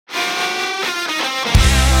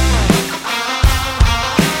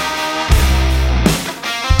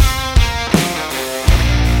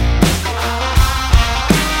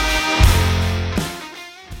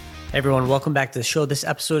Everyone, welcome back to the show. This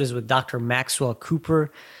episode is with Dr. Maxwell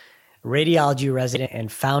Cooper, radiology resident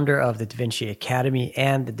and founder of the Da Vinci Academy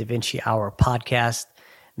and the Da Vinci Hour podcast.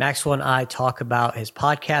 Maxwell and I talk about his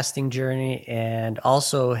podcasting journey and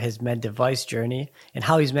also his med device journey and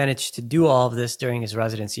how he's managed to do all of this during his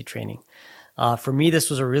residency training. For me, this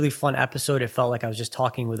was a really fun episode. It felt like I was just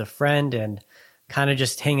talking with a friend and kind of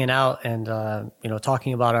just hanging out and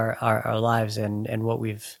talking about our lives and what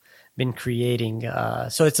we've been creating.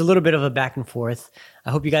 So it's a little bit of a back and forth. I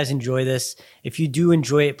hope you guys enjoy this. If you do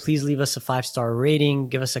enjoy it, please leave us a 5-star rating,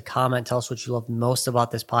 give us a comment, tell us what you love most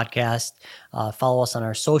about this podcast. Follow us on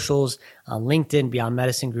our socials, on LinkedIn, Beyond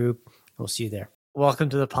Medicine Group. We'll see you there. Welcome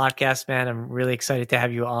to the podcast, man. I'm really excited to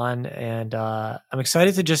have you on, and I'm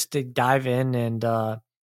excited to just dive in and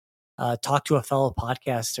talk to a fellow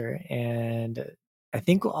podcaster. And I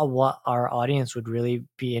think what our audience would really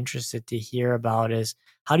be interested to hear about is,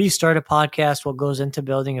 how do you start a podcast? What goes into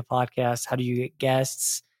building a podcast? How do you get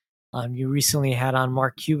guests? You recently had on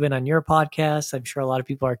Mark Cuban on your podcast. I'm sure a lot of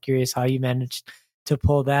people are curious how you managed to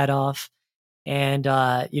pull that off. And,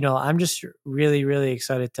 I'm just really, really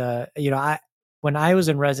excited to, when I was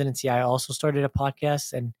in residency, I also started a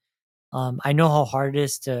podcast, and I know how hard it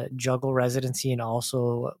is to juggle residency and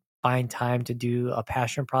also find time to do a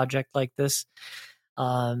passion project like this.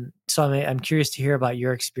 So I'm curious to hear about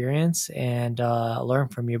your experience and learn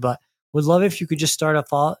from you. But would love if you could just start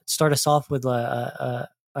us off with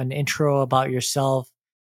an intro about yourself,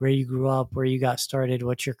 where you grew up, where you got started,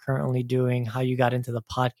 what you're currently doing, how you got into the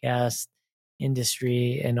podcast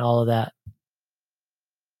industry, and all of that.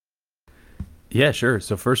 Yeah, sure.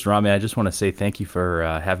 So first, Rami, I just want to say thank you for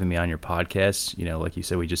having me on your podcast. Like you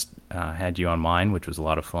said, we just had you on mine, which was a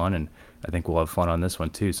lot of fun, and I think we'll have fun on this one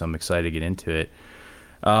too. So I'm excited to get into it.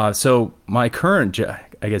 So my current,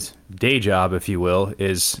 day job, if you will,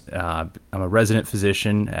 is I'm a resident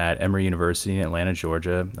physician at Emory University in Atlanta,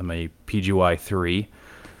 Georgia. I'm a PGY 3.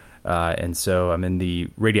 And so I'm in the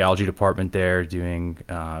radiology department there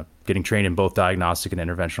getting trained in both diagnostic and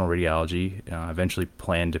interventional radiology. Eventually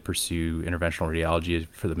plan to pursue interventional radiology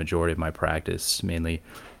for the majority of my practice, mainly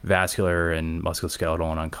vascular and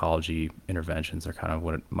musculoskeletal and oncology interventions are kind of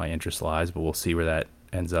what my interest lies, but we'll see where that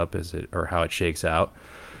ends up or how it shakes out.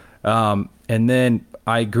 And then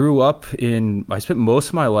I spent most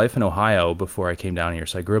of my life in Ohio before I came down here.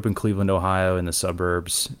 So I grew up in Cleveland, Ohio, in the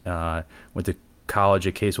suburbs, went to college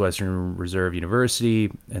at Case Western Reserve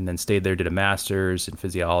University, and then stayed there, did a master's in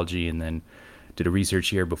physiology, and then did a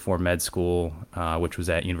research year before med school, which was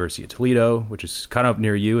at University of Toledo, which is kind of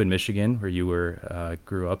near you in Michigan, where you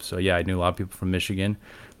grew up. So yeah, I knew a lot of people from Michigan.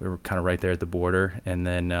 We were kind of right there at the border. And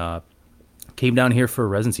then came down here for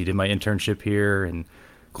residency, did my internship here in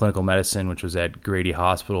clinical medicine, which was at Grady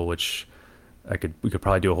Hospital, which we could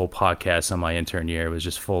probably do a whole podcast on my intern year. It was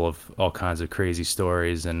just full of all kinds of crazy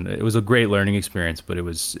stories, and it was a great learning experience, but it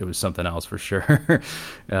was something else for sure.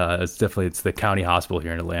 It's the county hospital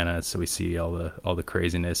here in Atlanta. So we see all the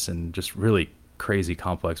craziness and just really crazy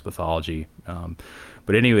complex pathology.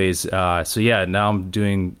 But anyways, so yeah, now I'm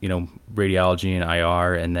doing, radiology and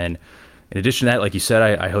IR. And then in addition to that, like you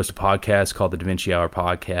said, I host a podcast called the Da Vinci Hour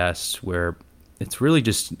podcast, where it's really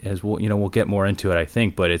just, as we'll get more into it, I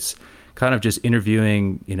think, but it's kind of just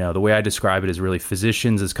interviewing, the way I describe it is really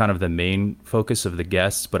physicians is kind of the main focus of the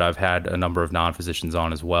guests, but I've had a number of non-physicians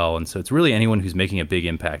on as well. And so it's really anyone who's making a big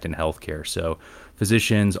impact in healthcare. So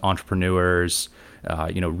physicians, entrepreneurs,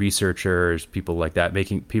 researchers, people like that,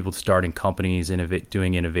 people starting companies,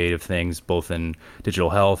 doing innovative things, both in digital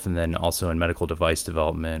health and then also in medical device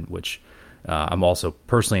development, which I'm also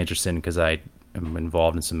personally interested in because I am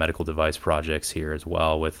involved in some medical device projects here as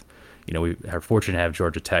well with, we are fortunate to have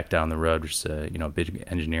Georgia Tech down the road, which is a big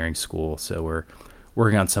engineering school. So we're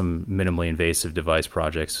working on some minimally invasive device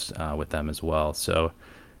projects with them as well. So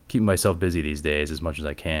keeping myself busy these days as much as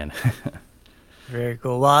I can. Very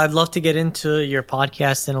cool. Well, I'd love to get into your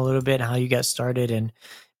podcast in a little bit and how you got started, and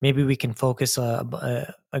maybe we can focus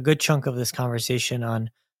a good chunk of this conversation on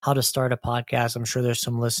how to start a podcast. I'm sure there's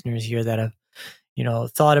some listeners here that have,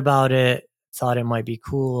 thought about it, thought it might be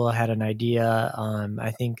cool, had an idea.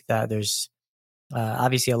 I think that there's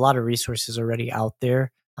obviously a lot of resources already out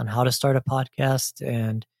there on how to start a podcast,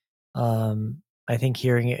 and I think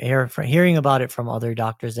hearing about it from other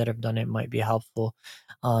doctors that have done it might be helpful.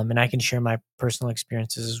 And I can share my personal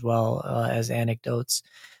experiences as well as anecdotes.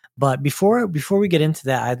 But before we get into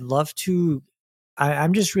that, I'd love to.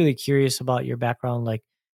 I'm just really curious about your background. Like,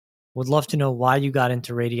 would love to know why you got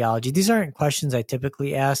into radiology. These aren't questions I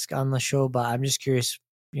typically ask on the show, but I'm just curious.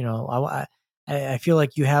 I feel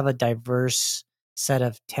like you have a diverse set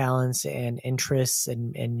of talents and interests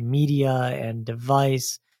and media and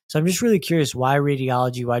device. So I'm just really curious, why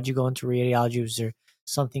radiology? Why did you go into radiology? Was there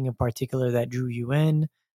something in particular that drew you in?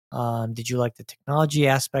 Did you like the technology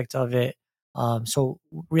aspect of it? So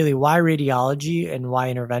really, why radiology and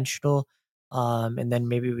why interventional? And then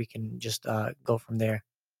maybe we can just go from there.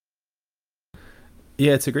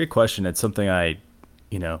 Yeah, it's a great question. It's something I,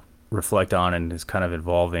 you know, reflect on and is kind of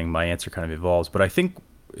evolving. My answer kind of evolves, but I think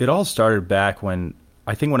it all started back when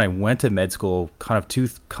when I went to med school, kind of two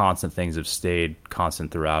constant things have stayed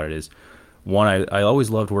constant throughout it is one, I always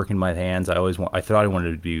loved working my hands. I thought I wanted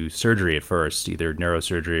to do surgery at first, either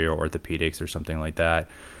neurosurgery or orthopedics or something like that.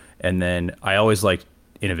 And then I always liked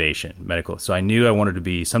innovation, medical. So I knew I wanted to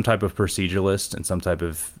be some type of proceduralist and some type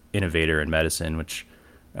of innovator in medicine, which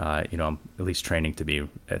I'm at least training to be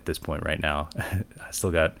at this point right now. I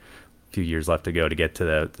still got a few years left to go to get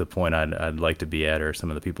to the point I'd like to be at, or some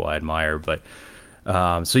of the people I admire. But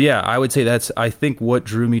so yeah, I would say I think what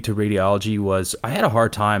drew me to radiology was I had a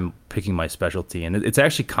hard time picking my specialty. And it's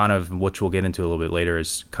actually kind of, which we'll get into a little bit later,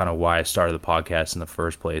 is kind of why I started the podcast in the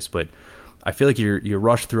first place. But I feel like you're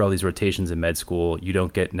rushed through all these rotations in med school. You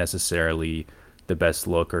don't get necessarily the best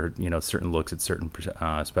look, or certain looks at certain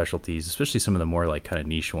specialties, especially some of the more like kind of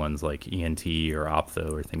niche ones like ENT or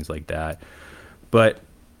ophtho or things like that. But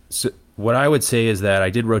so what I would say is that I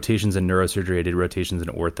did rotations in neurosurgery, I did rotations in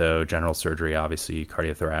ortho, general surgery, obviously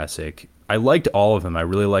cardiothoracic. I liked all of them. I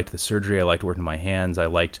really liked the surgery. I liked working my hands. I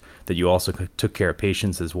liked that you also took care of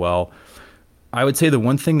patients as well. I would say the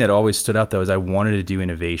one thing that always stood out, though, is I wanted to do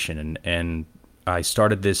innovation. And I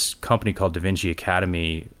started this company called Da Vinci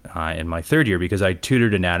Academy in my third year because I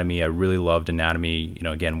tutored anatomy. I really loved anatomy,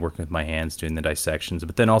 again, working with my hands, doing the dissections,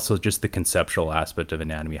 but then also just the conceptual aspect of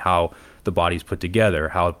anatomy, how the body's put together,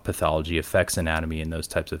 how pathology affects anatomy and those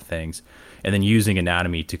types of things. And then using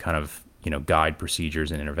anatomy to kind of, guide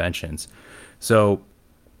procedures and interventions. So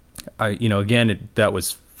that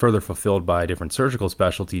was further fulfilled by different surgical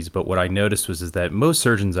specialties. But what I noticed is that most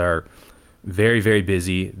surgeons are very, very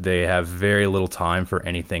busy. They have very little time for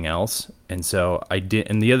anything else. And so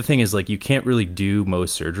and the other thing is, like, you can't really do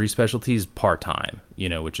most surgery specialties part-time,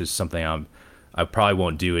 which is something I probably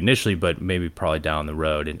won't do initially, but maybe probably down the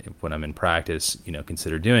road. And when I'm in practice,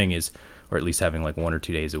 consider doing is, or at least having like 1 or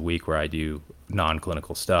 2 days a week where I do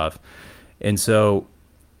non-clinical stuff. And so,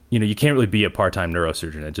 you can't really be a part-time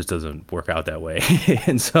neurosurgeon. It just doesn't work out that way.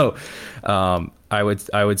 And so, I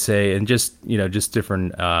would say, and just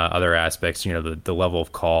different other aspects, the level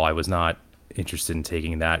of call. I was not interested in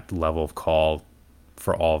taking that level of call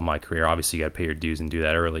for all of my career. Obviously, you got to pay your dues and do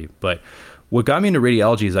that early. But what got me into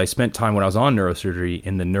radiology is I spent time when I was on neurosurgery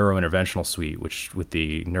in the neurointerventional suite, which with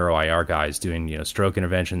the neuro IR guys doing stroke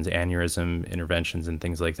interventions, aneurysm interventions, and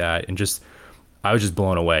things like that, and I was just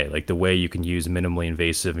blown away, like the way you can use minimally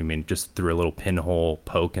invasive. I mean, just through a little pinhole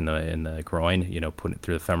poke in the groin, putting it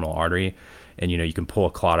through the femoral artery, and you can pull a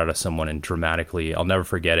clot out of someone and dramatically. I'll never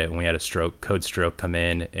forget it when we had a code stroke come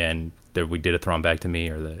in, and we did a thrombectomy,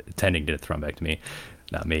 or the attending did a thrombectomy,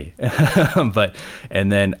 not me. But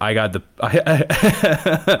and then I got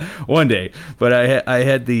one day, but I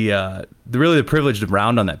had the privilege to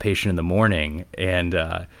round on that patient in the morning and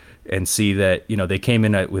see that they came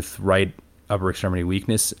in with right upper extremity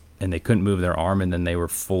weakness, and they couldn't move their arm, and then they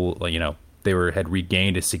were had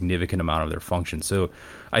regained a significant amount of their function. So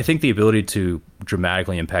I think the ability to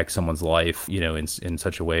dramatically impact someone's life, in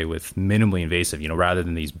such a way with minimally invasive, rather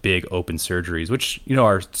than these big open surgeries, which,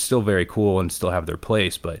 are still very cool and still have their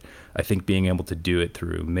place. But I think being able to do it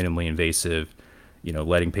through minimally invasive,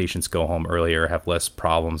 letting patients go home earlier, have less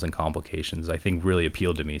problems and complications, I think really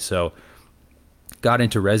appealed to me. So got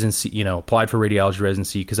into residency, applied for radiology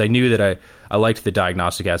residency because I knew that I liked the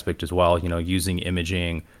diagnostic aspect as well, using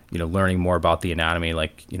imaging, learning more about the anatomy,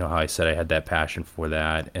 like, how I said I had that passion for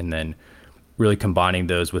that. And then really combining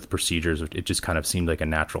those with procedures, it just kind of seemed like a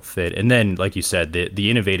natural fit. And then, like you said,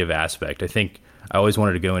 the innovative aspect, I think I always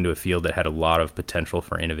wanted to go into a field that had a lot of potential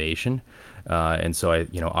for innovation. And so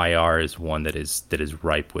IR is one that is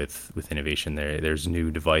ripe with innovation. There's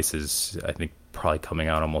new devices, I think, probably coming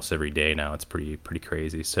out almost every day now. It's pretty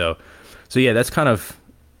crazy. So yeah, that's kind of,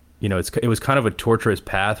 it was kind of a torturous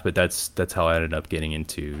path, but that's how I ended up getting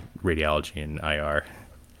into radiology and IR.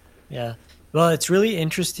 Yeah. Well, it's really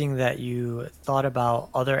interesting that you thought about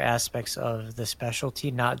other aspects of the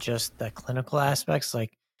specialty, not just the clinical aspects,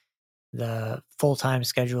 like the full-time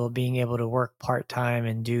schedule, being able to work part-time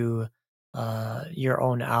and do your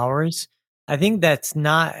own hours. I think that's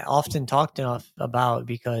not often talked enough about,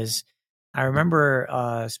 because I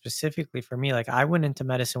remember specifically for me, like I went into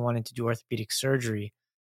medicine wanting to do orthopedic surgery,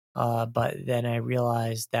 but then I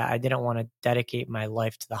realized that I didn't want to dedicate my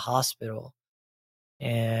life to the hospital.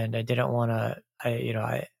 and I didn't want to.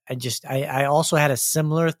 I also had a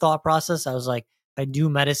similar thought process. I was like, if I do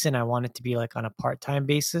medicine, I want it to be like on a part time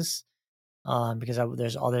basis, because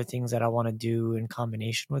there's other things that I want to do in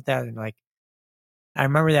combination with that, and like I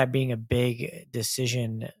remember that being a big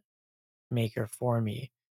decision maker for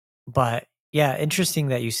me. But yeah, interesting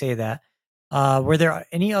that you say that. Were there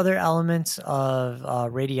any other elements of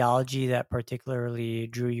radiology that particularly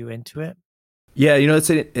drew you into it? Yeah, it's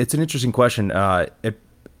an interesting question. I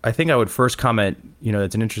think I would first comment.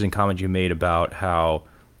 It's an interesting comment you made about how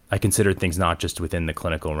I consider things not just within the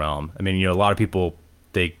clinical realm. I mean, a lot of people,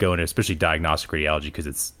 they go into especially diagnostic radiology because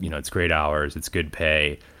it's great hours, it's good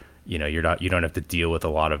pay. You don't have to deal with a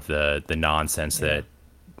lot of the nonsense that,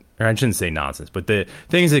 or I shouldn't say nonsense, but the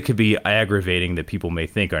things that could be aggravating that people may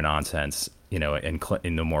think are nonsense.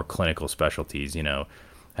 In the more clinical specialties,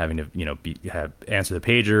 having to answer the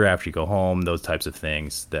pager after you go home, those types of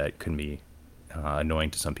things that can be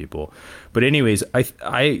annoying to some people. But anyways, I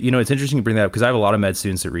it's interesting to bring that up because I have a lot of med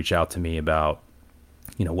students that reach out to me about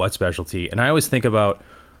what specialty, and I always think about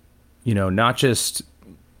not just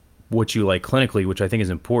what you like clinically, which I think is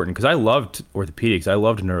important, because I loved orthopedics, I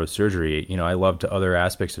loved neurosurgery, I loved other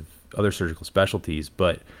aspects of other surgical specialties,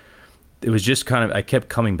 but it was just kind of, I kept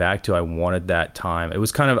coming back to, I wanted that time. It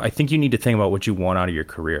was kind of, I think you need to think about what you want out of your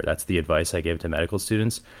career. That's the advice I give to medical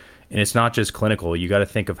students. And it's not just clinical. You got to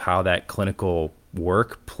think of how that clinical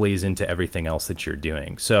work plays into everything else that you're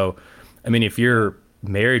doing. So, I mean, if you're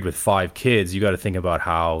married with 5 kids, you got to think about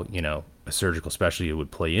how, a surgical specialty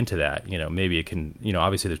would play into that. Maybe it can,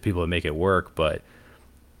 obviously there's people that make it work, but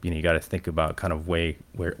you got to think about kind of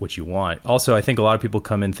what you want. Also, I think a lot of people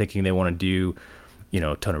come in thinking they want to do,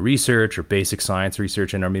 a ton of research or basic science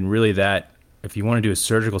research. And I mean, really that, if you want to do a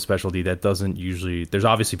surgical specialty, that doesn't usually, there's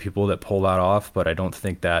obviously people that pull that off, but I don't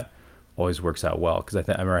think that always works out well. Cause I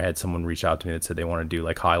remember I had someone reach out to me that said they want to do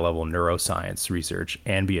like high level neuroscience research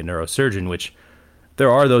and be a neurosurgeon, which there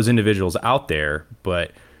are those individuals out there,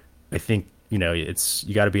 but I think, you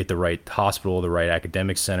got to be at the right hospital, the right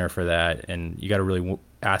academic center for that. And you got to really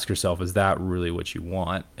ask yourself, is that really what you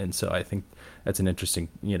want? And so I think that's an interesting,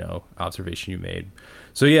 observation you made.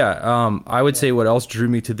 So yeah, I would say what else drew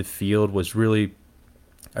me to the field was really,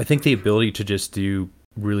 I think the ability to just do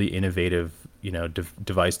really innovative,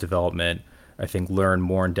 device development. I think learn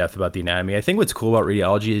more in depth about the anatomy. I think what's cool about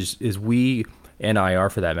radiology is we, and IR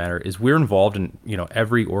for that matter, is we're involved in,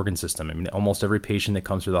 every organ system. I mean, almost every patient that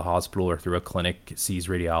comes through the hospital or through a clinic sees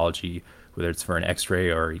radiology, whether it's for an X-ray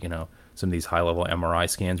or, some of these high level MRI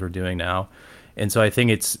scans we're doing now. And so I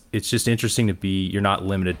think it's just interesting to be, you're not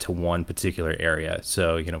limited to one particular area.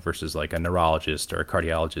 So, versus like a neurologist or a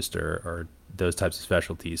cardiologist or those types of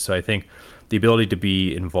specialties. So I think the ability to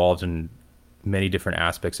be involved in many different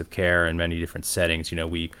aspects of care and many different settings,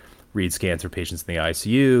 we read scans for patients in the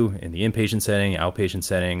ICU, in the inpatient setting, outpatient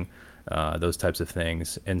setting, those types of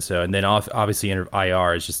things. And then obviously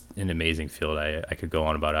IR is just an amazing field. I could go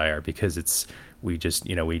on about IR because we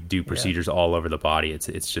do procedures all over the body.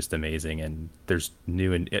 It's just amazing. And there's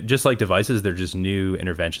just like devices, they're just new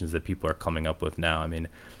interventions that people are coming up with now. I mean,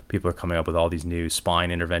 people are coming up with all these new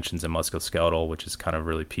spine interventions and musculoskeletal, which has kind of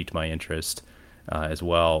really piqued my interest as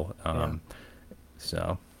well.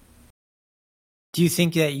 So. Do you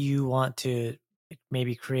think that you want to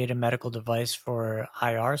maybe create a medical device for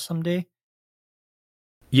IR someday?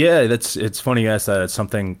 Yeah, it's funny you asked that. It's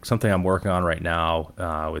something I'm working on right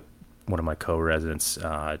now with one of my co-residents.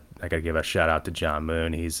 I got to give a shout out to John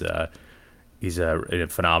Moon. He's a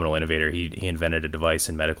phenomenal innovator. He invented a device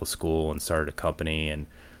in medical school and started a company, and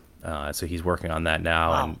so he's working on that now.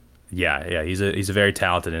 Wow. And yeah, he's a very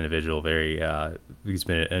talented individual. He's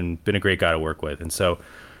been a great guy to work with, and so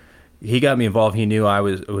he got me involved. He knew I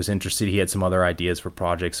was interested. He had some other ideas for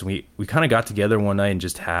projects. We kind of got together one night and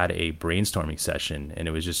just had a brainstorming session. And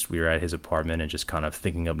it was just, we were at his apartment and just kind of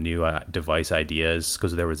thinking up new device ideas,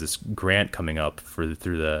 because there was this grant coming up through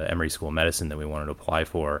the Emory School of Medicine that we wanted to apply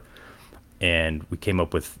for. And we came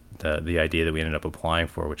up with the idea that we ended up applying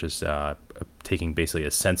for, which is taking basically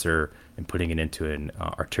a sensor and putting it into an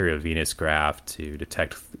arteriovenous graft to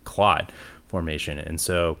detect clot formation. And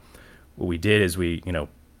so what we did is we,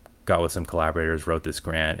 got with some collaborators, wrote this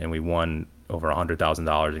grant, and we won over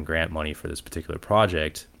 $100,000 in grant money for this particular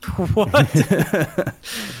project. What?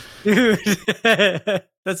 Dude,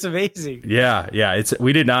 that's amazing. Yeah.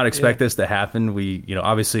 We did not expect this to happen. We,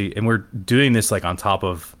 obviously, and we're doing this like on top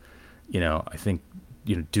of, I think,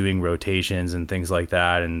 doing rotations and things like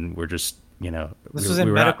that. And we're just, this was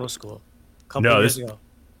in medical school a couple years ago.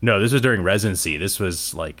 No, this was during residency. This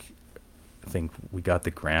was like, I think we got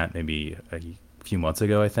the grant maybe a few months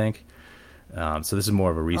ago, I think. So this is more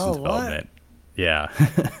of a recent development. Yeah.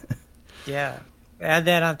 Yeah. Add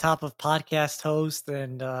that on top of podcast host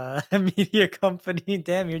and a media company.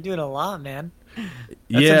 Damn, you're doing a lot, man. That's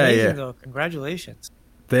Yeah, amazing yeah. though. Congratulations.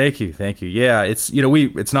 Thank you, thank you. Yeah,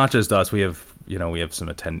 it's not just us. We have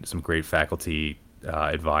some great faculty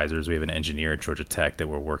advisors. We have an engineer at Georgia Tech that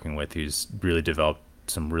we're working with who's really developed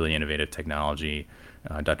some really innovative technology.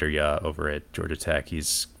 Dr. Ya over at Georgia Tech,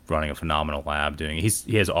 he's running a phenomenal lab.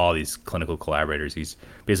 He has all these clinical collaborators. He's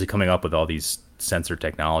basically coming up with all these sensor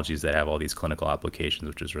technologies that have all these clinical applications,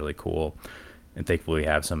 which is really cool. And thankfully we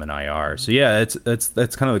have some in IR. So yeah, that's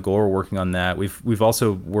kind of the goal. We're working on that. We've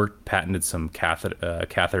also patented some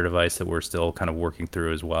catheter device that we're still kind of working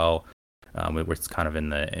through as well. It's kind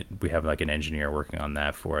of we have like an engineer working on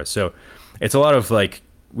that for us. So it's a lot of like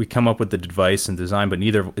we come up with the device and design, but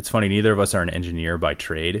it's funny, neither of us are an engineer by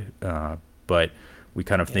trade, but we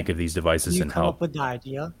kind of think of these devices You and come help. up with the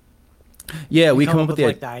idea. Yeah, You we come come up up with with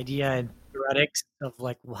like the idea and theoretics of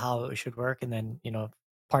like how it should work, and then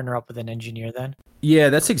partner up with an engineer. Then. Yeah,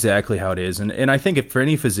 that's exactly how it is. And I think if for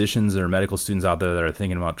any physicians or medical students out there that are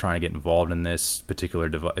thinking about trying to get involved in this particular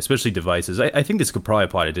device, especially devices, I think this could probably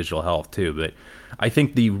apply to digital health too. But I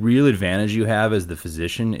think the real advantage you have as the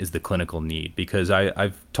physician is the clinical need, because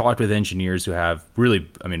I've talked with engineers who have really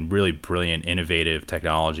brilliant, innovative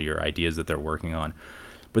technology or ideas that they're working on.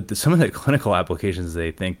 But some of the clinical applications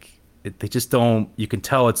they think they just don't. You can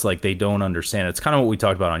tell it's like they don't understand. It's kind of what we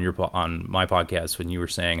talked about on my podcast when you were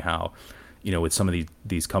saying how, with some of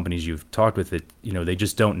these companies you've talked with, it, they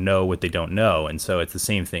just don't know what they don't know. And so it's the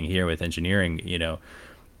same thing here with engineering.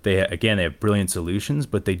 They have brilliant solutions,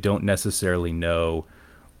 but they don't necessarily know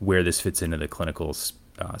where this fits into the clinical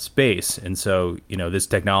space. And so, this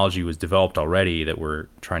technology was developed already that we're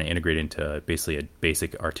trying to integrate into basically a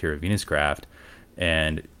basic arteriovenous graft.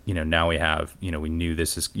 And, now we have, we knew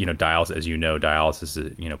this is, dialysis, as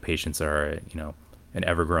dialysis, patients are, an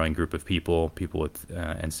ever-growing group of people with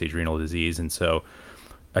end-stage renal disease. And so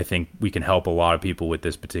I think we can help a lot of people with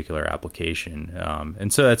this particular application.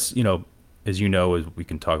 And so that's, as as we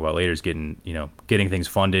can talk about later, is getting things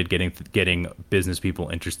funded, getting business people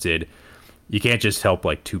interested. You can't just help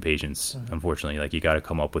like 2 patients, unfortunately. Like you got to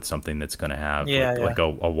come up with something that's going to have like a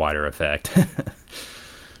wider effect.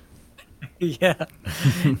 Yeah.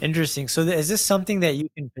 Interesting. So is this something that you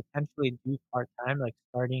can potentially do part-time, like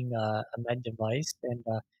starting a med device? And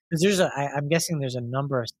because I'm guessing there's a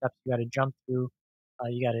number of steps you got to jump through.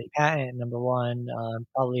 You got a patent, number one.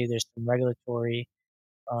 Probably there's some regulatory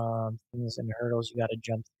things and hurdles you got to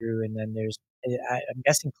jump through. And then I'm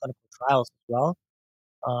guessing clinical trials as well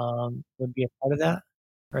would be a part of that.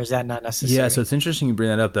 Or is that not Yeah, so necessary? it's interesting you bring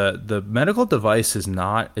that up. The medical device is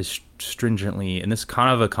not as stringently, and this is kind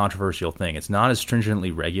of a controversial thing. It's not as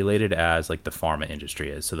stringently regulated as like the pharma industry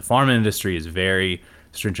is. So the pharma industry is very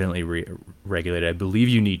stringently regulated. I believe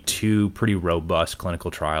you need 2 pretty robust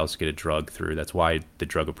clinical trials to get a drug through. That's why the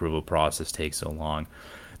drug approval process takes so long.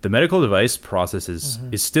 The medical device process is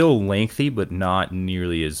still lengthy, but not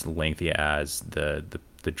nearly as lengthy as the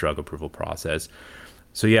drug approval process.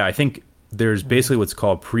 So yeah, I think there's basically what's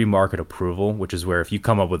called pre-market approval, which is where if you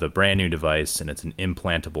come up with a brand new device and it's an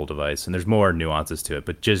implantable device, and there's more nuances to it,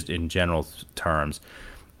 but just in general terms,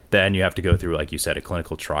 then you have to go through, like you said, a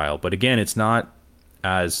clinical trial. But again, it's not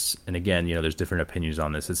as, and again, there's different opinions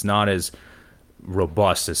on this. It's not as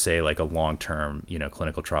robust as say like a long-term,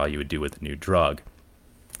 clinical trial you would do with a new drug.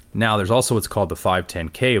 Now, there's also what's called the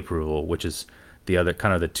 510K approval, which is the other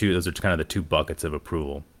kind of those are kind of the 2 buckets of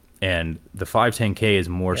approval. And the 510K is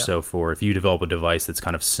more so for if you develop a device that's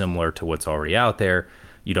kind of similar to what's already out there,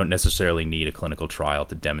 you don't necessarily need a clinical trial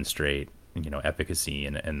to demonstrate, efficacy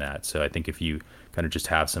and that. So I think if you kind of just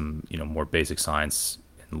have some, more basic science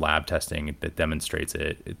and lab testing that demonstrates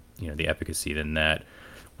the efficacy, then that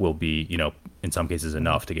will be, in some cases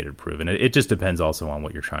enough to get it proven. It just depends also on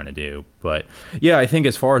what you're trying to do. But yeah, I think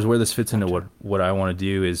as far as where this fits into what I want to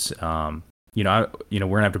do is, we're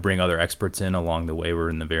gonna have to bring other experts in along the way. We're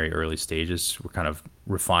in the very early stages. We're kind of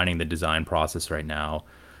refining the design process right now,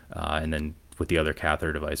 and then with the other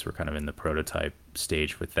catheter device, we're kind of in the prototype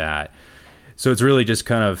stage with that. So it's really just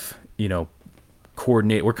kind of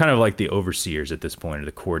coordinate. We're kind of like the overseers at this point, or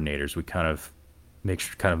the coordinators. We kind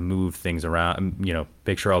of move things around.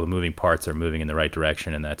 Make sure all the moving parts are moving in the right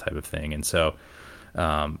direction and that type of thing. And so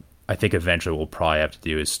I think eventually what we'll probably have to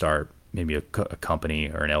do is start maybe a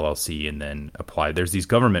company or an LLC and then apply. There's these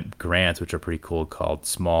government grants, which are pretty cool, called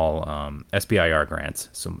small SBIR grants,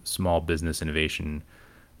 some small business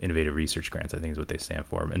innovative research grants, I think is what they stand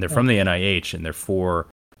for. And they're from the NIH, and they're for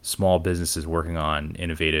small businesses working on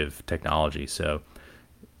innovative technology. So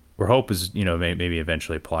our hope is, maybe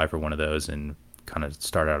eventually apply for one of those and kind of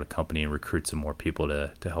start out a company and recruit some more people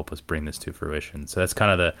to help us bring this to fruition. So that's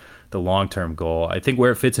kind of the long-term goal. I think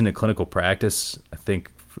where it fits into clinical practice, I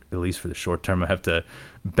think at least for the short term, I have to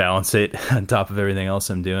balance it on top of everything else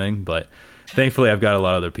I'm doing. But thankfully I've got a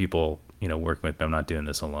lot of other people, working with me. I'm not doing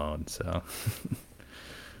this alone. So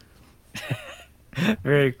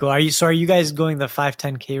Very cool. Are you guys going the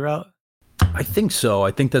 510K route? I think so.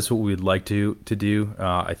 I think that's what we'd like to do.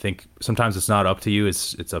 I think sometimes it's not up to you;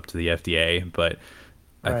 it's up to the FDA. But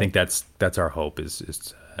I think that's our hope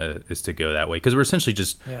is to go that way, because we're essentially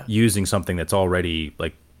just using something that's already,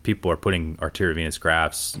 like, people are putting arteriovenous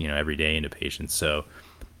grafts, every day into patients. So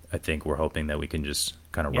I think we're hoping that we can just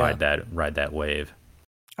kind of ride that wave.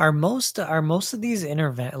 Are most of these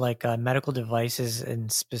medical devices in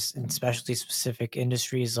specialty specific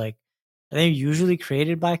industries, like, are they usually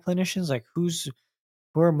created by clinicians? Like, who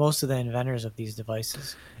are most of the inventors of these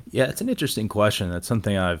devices? Yeah, it's an interesting question. That's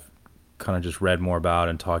something I've kind of just read more about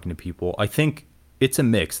and talking to people. I think it's a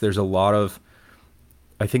mix. There's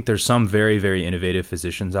some very, very innovative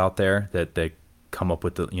physicians out there that they come up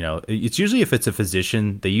with it's usually, if it's a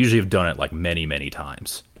physician, they usually have done it like many, many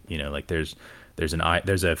times. Like there's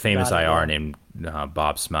a famous IR named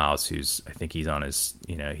Bob Smouse, I think he's on his,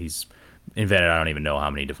 he's invented I don't even know how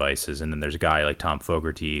many devices. And then there's a guy like Tom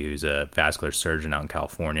Fogarty, who's a vascular surgeon out in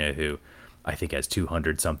California, who I think has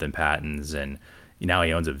 200 something patents, and now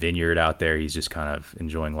he owns a vineyard out there. He's just kind of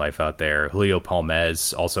enjoying life out there. Julio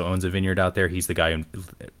Palmez also owns a vineyard out there. He's the guy who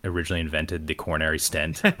originally invented the coronary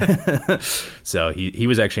stent. So he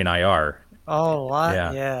was actually an IR. Oh, what?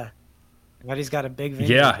 Yeah. But he's got a big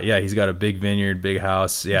vineyard. Yeah, he's got a big vineyard, big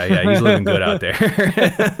house. Yeah, he's living good out there.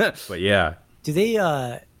 But yeah. Do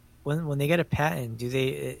they when they get a patent,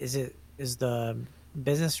 is the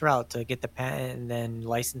business route to get the patent and then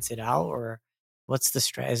license it out, or what's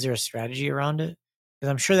is there a strategy around it?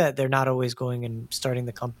 Because I'm sure that they're not always going and starting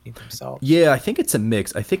the company themselves. Yeah, I think it's a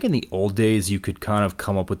mix. I think in the old days, you could kind of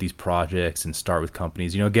come up with these projects and start with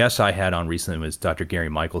companies. A guest I had on recently was Dr. Gary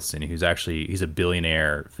Michelson, he's a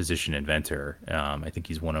billionaire physician inventor. I think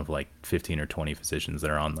he's one of like 15 or 20 physicians that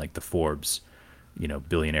are on like the Forbes,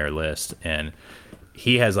 billionaire list. And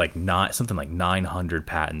he has something like 900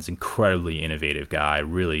 patents, incredibly innovative guy,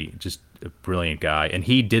 really just a brilliant guy. And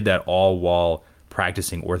he did that all while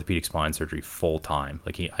practicing orthopedic spine surgery full time.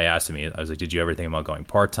 I asked him, I was like, did you ever think about going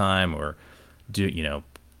part-time, or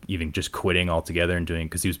even just quitting altogether and doing,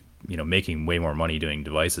 because he was, making way more money doing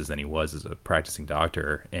devices than he was as a practicing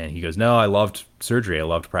doctor. And he goes, no, I loved surgery. I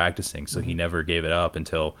loved practicing. So he never gave it up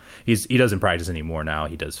until he doesn't practice anymore now.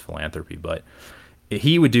 He does philanthropy, but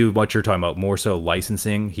he would do what you're talking about, more so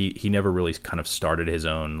licensing. He never really kind of started his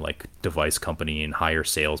own like device company and hire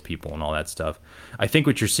salespeople and all that stuff. I think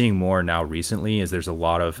what you're seeing more now recently is there's a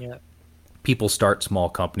lot of people start small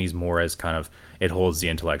companies more as kind of, it holds the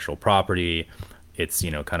intellectual property. It's,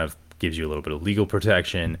 kind of gives you a little bit of legal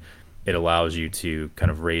protection. It allows you to kind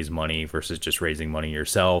of raise money versus just raising money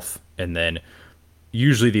yourself. And then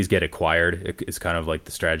usually these get acquired. It's kind of like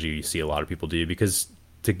the strategy you see a lot of people do, because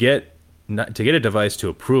to get a device to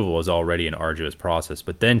approval is already an arduous process,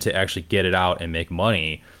 but then to actually get it out and make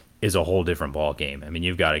money is a whole different ball game. I mean,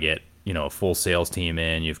 you've got to get, a full sales team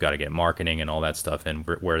in, you've got to get marketing and all that stuff. And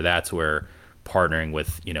that's where partnering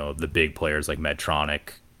with, the big players like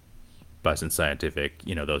Medtronic, Boston Scientific,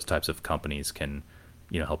 those types of companies can,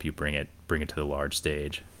 help you bring it to the large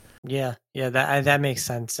stage. Yeah, that makes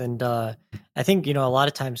sense. And I think, a lot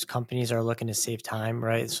of times companies are looking to save time,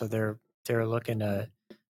 right? So they're looking to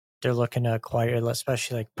acquire,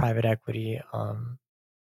 especially like private equity,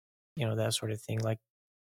 that sort of thing. Like,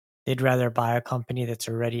 they'd rather buy a company that's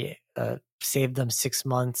already saved them 6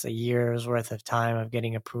 months, a year's worth of time of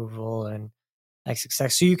getting approval and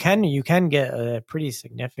success. So you can get a pretty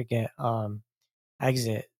significant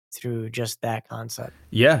exit through just that concept.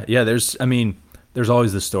 Yeah. There's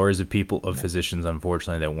always the stories of physicians,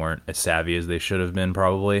 unfortunately, that weren't as savvy as they should have been,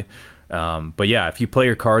 probably. But yeah, if you play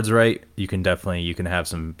your cards right, you can have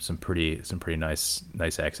some pretty nice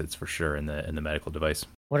exits for sure in the medical device.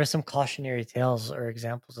 What are some cautionary tales or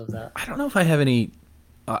examples of that? I don't know if I have any.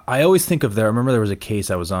 I always think of I remember there was a case,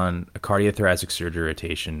 I was on a cardiothoracic surgery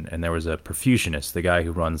rotation, and there was a perfusionist, the guy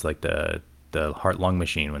who runs like the heart-lung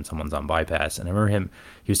machine when someone's on bypass. And I remember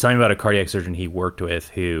he was telling me about a cardiac surgeon he worked with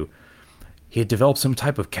who he had developed some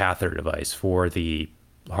type of catheter device for the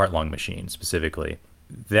heart-lung machine specifically.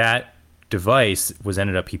 That device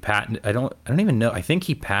he patented. I don't even know. I think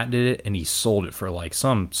he patented it and he sold it for like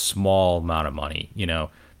some small amount of money.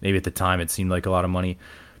 Maybe at the time it seemed like a lot of money,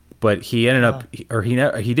 but he ended up, or he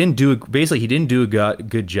didn't do a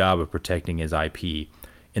good job of protecting his IP.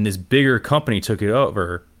 And this bigger company took it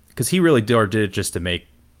over because he really did it just to make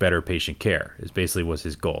better patient care is basically was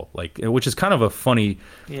his goal. Like, which is kind of a funny,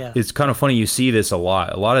 Yeah. it's kind of funny. You see this a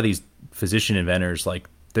lot. A lot of these physician inventors, like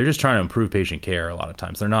they're just trying to improve patient care. A lot of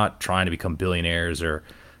times they're not trying to become billionaires or,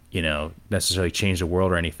 necessarily change the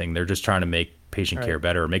world or anything. They're just trying to make patient care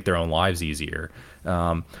better or make their own lives easier.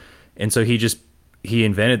 And so he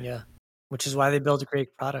invented. Yeah. Which is why they build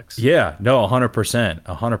great products. Yeah, no, 100%,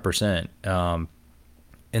 100%.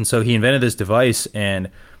 And so he invented this device, and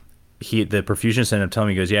the perfusionist ended up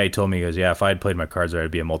telling me, he told me, if I had played my cards right,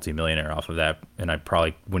 I'd be a multimillionaire off of that, and I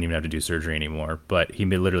probably wouldn't even have to do surgery anymore. But he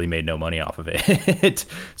literally made no money off of it.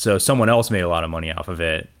 So someone else made a lot of money off of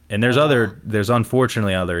it. And there's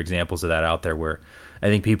unfortunately other examples of that out there where I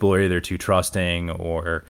think people are either too trusting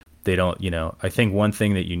or they don't, I think one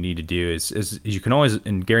thing that you need to do is you can always,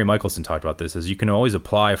 and Gary Michelson talked about this, is you can always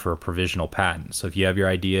apply for a provisional patent. So if you have your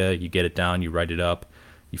idea, you get it down, you write it up,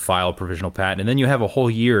 you file a provisional patent, and then you have a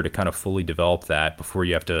whole year to kind of fully develop that before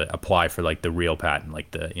you have to apply for like the real patent,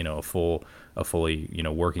 like the, a fully,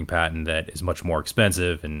 working patent that is much more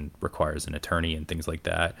expensive and requires an attorney and things like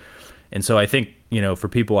that. And so I think, for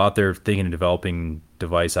people out there thinking of developing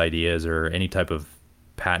device ideas or any type of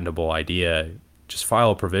patentable idea, just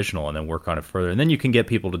file a provisional and then work on it further. And then you can get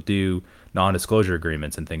people to do non-disclosure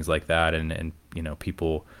agreements and things like that. And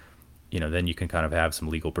people, then you can kind of have some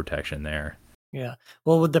legal protection there. Yeah.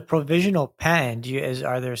 Well, with the provisional patent,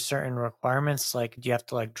 are there certain requirements? Like, do you have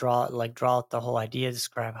to draw out the whole idea,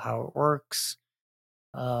 describe how it works?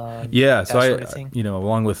 Yeah. So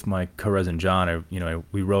along with my co-resident John,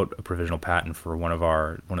 we wrote a provisional patent for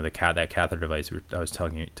that catheter device I was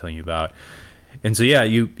telling you about. And so, yeah,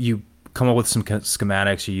 you come up with some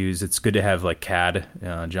schematics you use. It's good to have like CAD.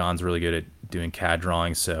 John's really good at doing CAD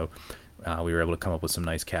drawings. So, we were able to come up with some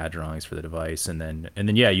nice CAD drawings for the device, and then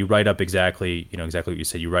yeah, you write up exactly what you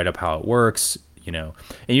said. You write up how it works, and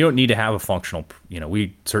you don't need to have a functional.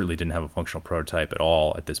 We certainly didn't have a functional prototype at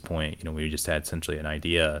all at this point. We just had essentially an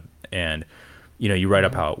idea, and you write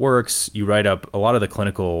up how it works. You write up a lot of the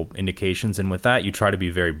clinical indications, and with that, you try to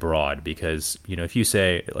be very broad because if you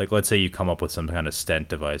say, like, let's say you come up with some kind of stent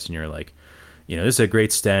device, and you're like, this is a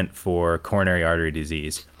great stent for coronary artery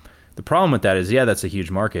disease. The problem with that is, that's a huge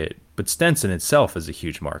market, but stents in itself is a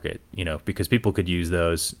huge market, because people could use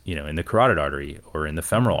those, in the carotid artery or in the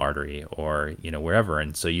femoral artery or, wherever.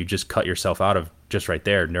 And so you just cut yourself out of just right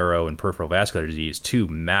there, neuro and peripheral vascular disease, two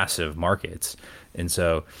massive markets. And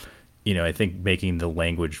so, I think making the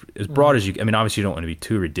language as broad as obviously you don't want to be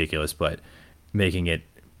too ridiculous, but making it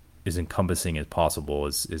as encompassing as possible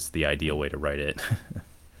is the ideal way to write it.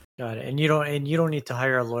 Got it. And you don't need to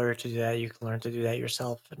hire a lawyer to do that. You can learn to do that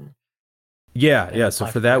yourself. Yeah. So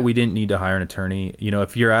for that, we didn't need to hire an attorney.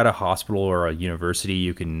 If you're at a hospital or a university,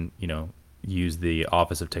 you can, use the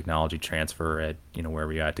Office of Technology Transfer at,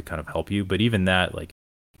 wherever you're at to kind of help you. But even that, like,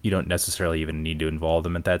 you don't necessarily even need to involve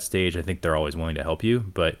them at that stage. I think they're always willing to help you.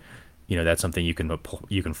 But, that's something you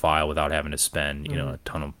can file without having to spend, a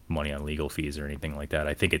ton of money on legal fees or anything like that.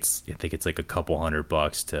 I think it's like a couple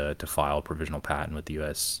 $100 to file a provisional patent with the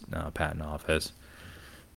U.S. Patent Office.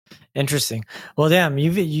 Interesting. Well, damn,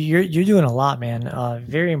 you're doing a lot, man.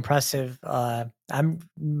 Very impressive.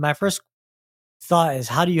 My first thought is,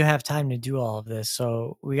 how do you have time to do all of this?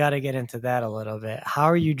 So we got to get into that a little bit. How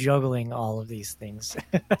are you juggling all of these things?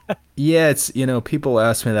 Yeah, it's people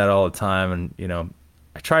ask me that all the time, and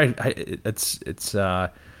I try.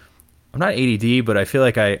 I'm not ADD, but I feel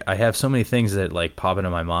like I have so many things that like pop into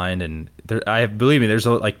my mind, and believe me, there's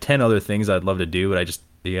like 10 other things I'd love to do, but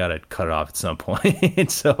you got to cut it off at some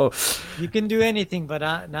point. So you can do anything, but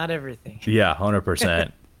not everything. Yeah,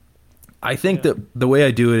 100%. I think that the way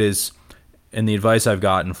I do it is, and the advice I've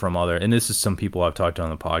gotten from and this is some people I've talked to on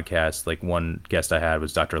the podcast, like one guest I had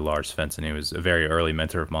was Dr. Lars Svensson. He was a very early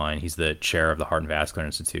mentor of mine. He's the chair of the Heart and Vascular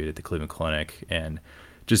Institute at the Cleveland Clinic, and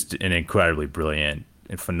just an incredibly brilliant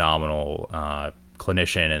and phenomenal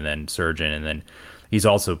clinician and then surgeon. And then he was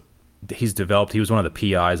one of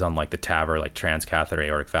the PIs on like the TAVR, like transcatheter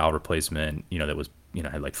aortic valve replacement, that was,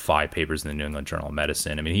 had like 5 papers in the New England Journal of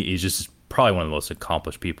Medicine. He's just probably one of the most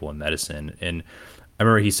accomplished people in medicine. And I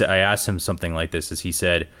remember I asked him something like this, he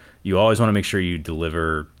said, you always want to make sure you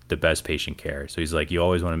deliver the best patient care. So he's like, you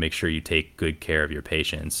always want to make sure you take good care of your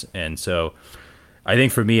patients. And so I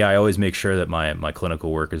think for me, I always make sure that my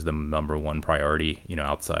clinical work is the number one priority,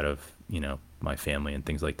 outside of, my family and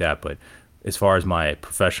things like that. But as far as my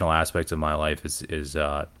professional aspects of my life is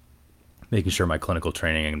making sure my clinical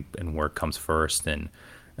training and work comes first, and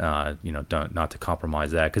not to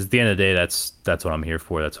compromise that, because at the end of the day, that's what I'm here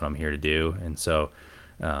for. That's what I'm here to do. And so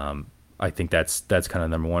I think that's kind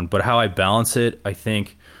of number one. But how I balance it, I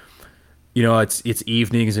think It's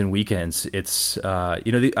evenings and weekends. It's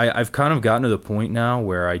I've kind of gotten to the point now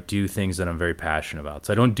where I do things that I'm very passionate about.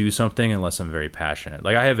 So I don't do something unless I'm very passionate.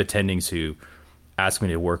 Like I have attendings who ask me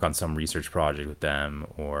to work on some research project with them,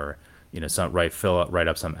 or write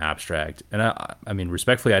up some abstract. And I mean,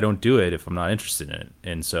 respectfully, I don't do it if I'm not interested in it.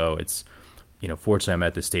 And so it's, fortunately, I'm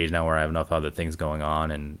at this stage now where I have enough other things going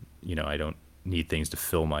on, and I don't need things to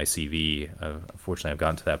fill my CV. Fortunately, I've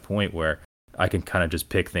gotten to that point where I can kind of just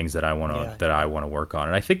pick things that I want to work on.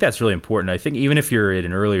 And I think that's really important. I think even if you're at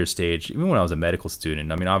an earlier stage, even when I was a medical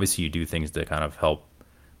student, I mean, obviously you do things to kind of help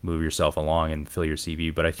move yourself along and fill your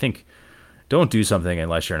CV, but I think don't do something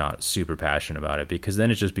unless you're not super passionate about it, because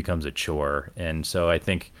then it just becomes a chore. And so I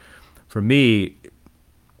think for me,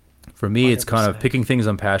 it's kind of picking things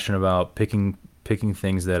I'm passionate about, picking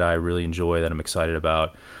things that I really enjoy, that I'm excited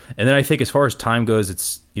about. And then I think as far as time goes,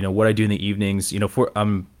 it's, what I do in the evenings,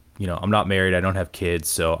 I'm not married, I don't have kids.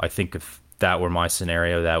 So I think if that were my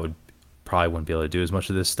scenario, that would probably wouldn't be able to do as much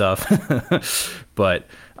of this stuff. But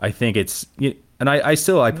I think it's, and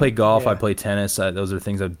I play golf, I play tennis. Those are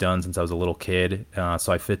things I've done since I was a little kid.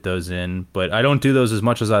 So I fit those in, but I don't do those as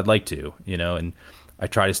much as I'd like to, and I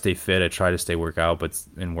try to stay fit. I try to stay work out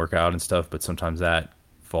and stuff, but sometimes that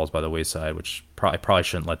falls by the wayside, which I probably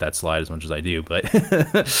shouldn't let that slide as much as I do, but,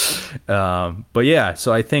 but yeah,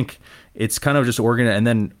 so I think it's kind of just organized. And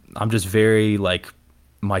then I'm just very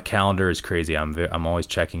my calendar is crazy. I'm always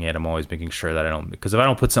checking it. I'm always making sure that because if I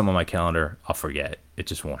don't put something on my calendar, I'll forget. It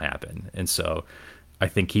just won't happen. And so I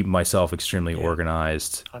think keeping myself extremely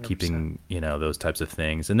organized, 100%. Keeping, those types of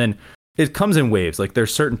things. And then it comes in waves. Like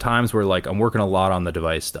there's certain times where I'm working a lot on the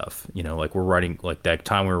device stuff, we're writing, that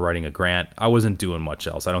time we were writing a grant, I wasn't doing much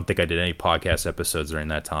else. I don't think I did any podcast episodes during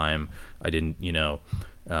that time. I didn't,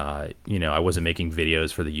 I wasn't making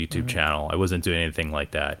videos for the YouTube channel. I wasn't doing anything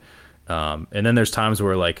like that. And then there's times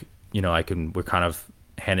where we're kind of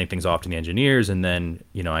handing things off to the engineers, and then,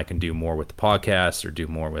 I can do more with the podcast or do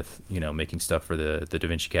more with, making stuff for the Da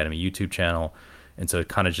Vinci Academy YouTube channel. And so it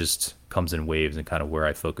kind of just comes in waves and kind of where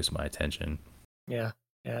I focus my attention. Yeah.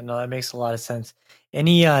 Yeah. No, that makes a lot of sense.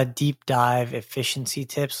 Any deep dive efficiency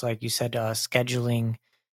tips? Like you said, scheduling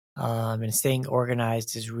and staying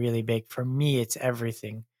organized is really big. For me, it's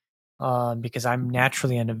everything because I'm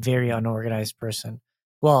naturally a very unorganized person.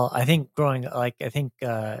 Well, I think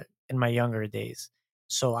in my younger days.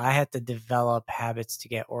 So I had to develop habits to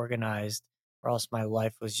get organized, or else my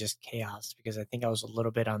life was just chaos, because I think I was a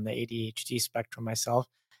little bit on the ADHD spectrum myself,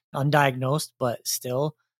 undiagnosed, but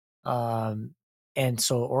still. And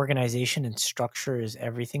so organization and structure is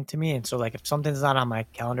everything to me. And so if something's not on my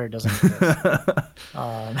calendar, it doesn't exist.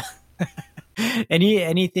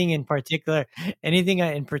 Anything in particular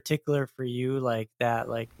for you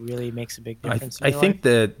that really makes a big difference? I think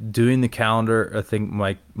that doing the calendar, I think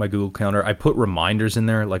my Google Calendar, I put reminders in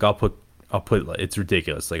there. I'll put it's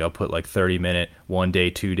ridiculous. I'll put 30-minute, 1 day,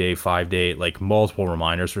 2 day, 5 day, multiple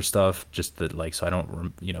reminders for stuff, just that so I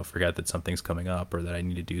don't forget that something's coming up or that I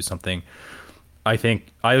need to do something. I think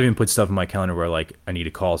I even put stuff in my calendar where I need to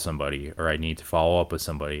call somebody, or I need to follow up with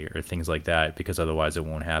somebody, or things like that, because otherwise it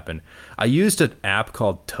won't happen. I used an app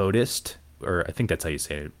called Todoist, or I think that's how you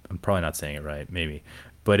say it. I'm probably not saying it right, maybe,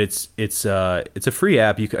 but it's a free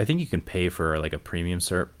app. I think you can pay for a premium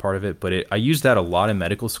part of it, but I used that a lot in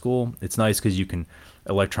medical school. It's nice because you can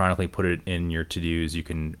electronically put it in your to-dos. You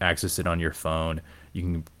can access it on your phone. You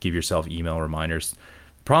can give yourself email reminders.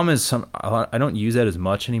 Problem is, I don't use that as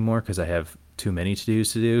much anymore because I have too many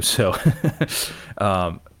to-dos to do. So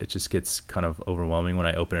it just gets kind of overwhelming when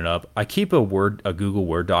I open it up. I keep a Google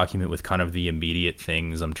Word document with kind of the immediate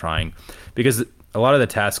things I'm trying, because a lot of the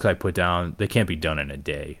tasks I put down, they can't be done in a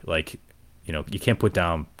day. You can't put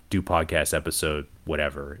down, do podcast episode,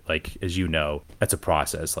 whatever. As that's a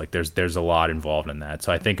process. There's a lot involved in that.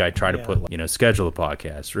 So I think I try to put, schedule the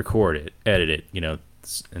podcast, record it, edit it,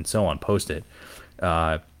 and so on, post it.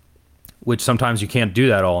 Which sometimes you can't do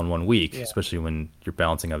that all in 1 week, especially when you're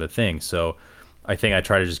balancing other things. So I think I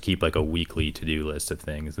try to just keep a weekly to-do list of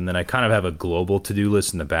things. And then I kind of have a global to-do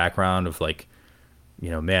list in the background of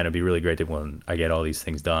man, it'd be really great when I get all these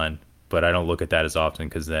things done. But I don't look at that as often,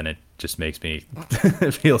 because then it just makes me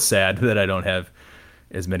feel sad that I don't have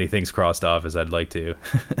as many things crossed off as I'd like to.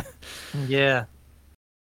 Yeah.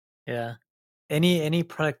 Yeah. Any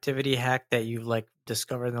productivity hack that you've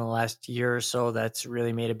discovered in the last year or so that's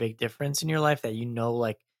really made a big difference in your life,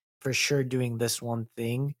 that for sure doing this one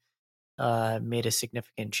thing made a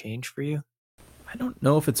significant change for you? I don't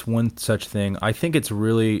know if it's one such thing. I think it's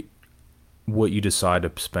really what you decide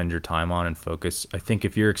to spend your time on and focus. I think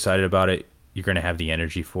if you're excited about it, you're going to have the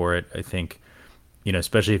energy for it. I think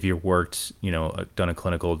especially if you've worked, done a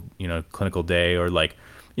clinical day, or like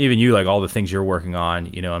even you, like all the things you're working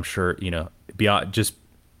on, I'm sure,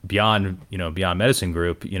 beyond medicine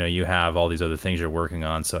group, you have all these other things you're working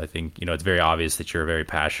on. So I think, it's very obvious that you're very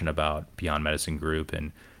passionate about beyond medicine group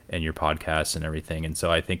and your podcasts and everything. And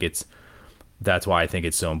so I think that's why I think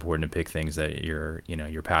it's so important to pick things that you're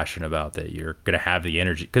passionate about, that you're going to have the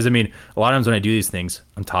energy. Cause I mean, a lot of times when I do these things,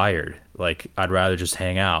 I'm tired. Like I'd rather just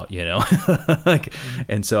hang out, like,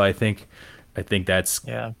 and so I think that's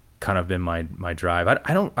Yeah. kind of been my drive.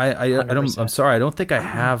 I'm 100%. sorry. I don't think I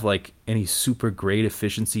have like any super great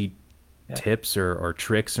efficiency Yeah. tips or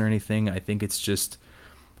tricks or anything. I think it's just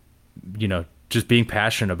being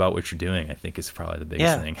passionate about what you're doing, I think is probably the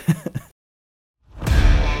biggest Yeah. thing.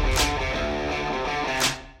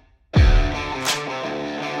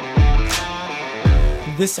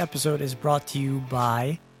 This episode is brought to you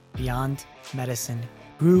by Beyond Medicine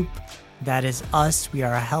Group. That is us. We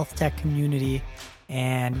are a health tech community,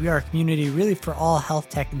 and we are a community really for all health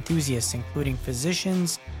tech enthusiasts, including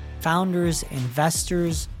physicians, founders,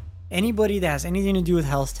 investors, anybody that has anything to do with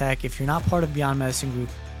health tech. If you're not part of Beyond Medicine Group,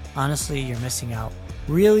 honestly, you're missing out.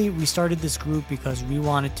 Really, we started this group because we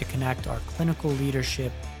wanted to connect our clinical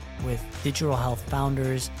leadership with digital health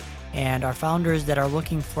founders and our founders that are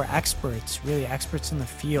looking for experts, really experts in the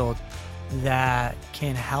field that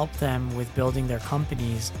can help them with building their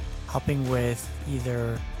companies, helping with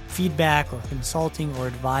either feedback or consulting or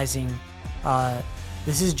advising.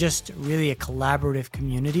 This is just really a collaborative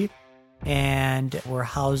community, and we're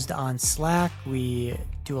housed on Slack. We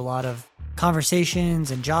do a lot of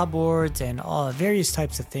conversations and job boards and all various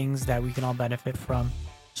types of things that we can all benefit from.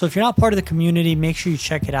 So if you're not part of the community, make sure you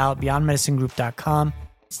check it out, beyondmedicine.group.com.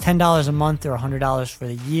 It's $10 a month or $100 for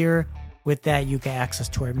the year. With that, you get access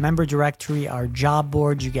to our member directory, our job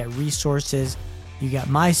boards, you get resources, you get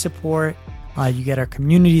my support, you get our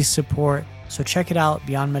community support. So check it out,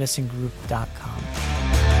 beyondmedicinegroup.com.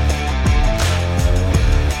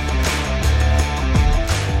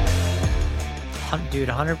 Dude,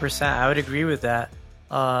 100%. I would agree with that.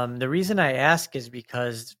 The reason I ask is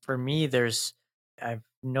because for me, I've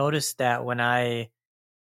noticed that when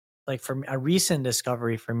for a recent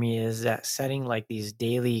discovery for me is that setting like these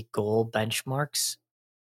daily goal benchmarks.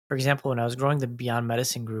 For example, when I was growing the Beyond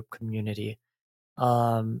Medicine Group community,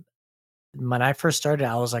 when I first started,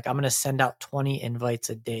 I was like, I'm going to send out 20 invites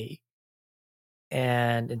a day,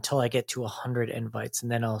 and until I get to 100 invites, and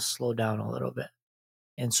then I'll slow down a little bit.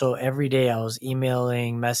 And so every day I was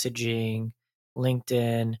emailing, messaging,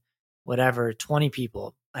 LinkedIn, whatever, 20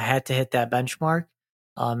 people. I had to hit that benchmark,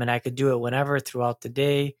 and I could do it whenever throughout the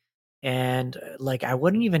day. And like I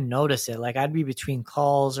wouldn't even notice it. Like I'd be between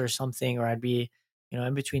calls or something, or I'd be,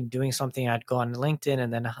 in between doing something. I'd go on LinkedIn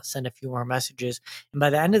and then send a few more messages. And by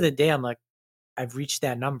the end of the day, I'm like, I've reached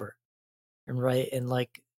that number, and right, and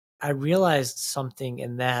like I realized something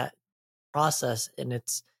in that process, and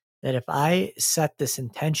it's that if I set this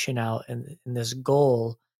intention out and this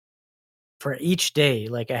goal for each day,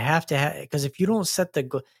 like I have to have, because if you don't set the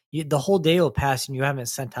goal, the whole day will pass and you haven't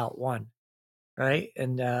sent out one, right?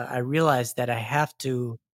 And I realized that I have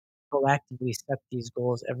to proactively set these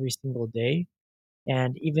goals every single day,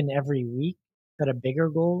 and even every week, set a bigger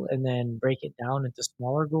goal and then break it down into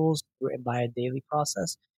smaller goals by a daily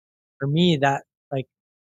process. For me, that like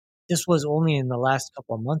this was only in the last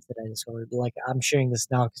couple of months that I discovered. Like I'm sharing this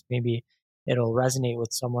now because maybe it'll resonate with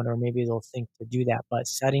someone, or maybe they'll think to do that. But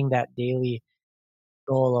setting that daily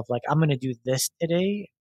goal of like I'm going to do this today,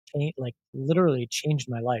 like literally changed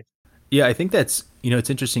my life. Yeah, I think that's, it's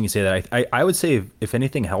interesting you say that. I would say if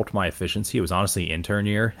anything helped my efficiency, it was honestly intern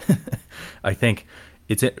year. I think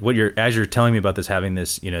as you're telling me about this, having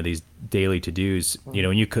this, these daily to-dos,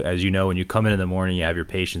 when you come in the morning, you have your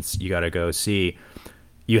patients, you got to go see,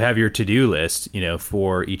 you have your to-do list,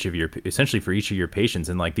 for essentially for each of your patients.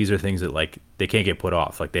 And like, these are things that like, they can't get put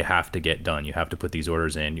off. Like they have to get done. You have to put these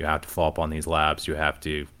orders in, you have to follow up on these labs, you have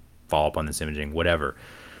to follow up on this imaging, whatever.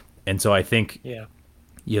 And so I think Yeah.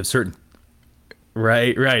 you have certain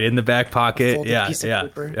right in the back A pocket. folded Yeah, piece of yeah.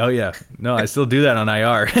 paper. Oh yeah. No, I still do that on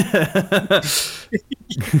IR.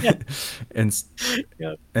 Yeah. and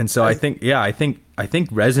Yeah. and so I think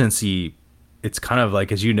residency, it's kind of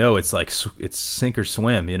like, as it's like it's sink or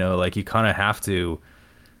swim, like you kind of have to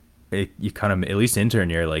you kind of, at least intern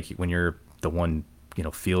year, like when you're the one,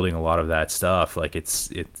 fielding a lot of that stuff, like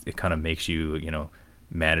it kind of makes you,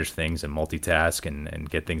 manage things and multitask and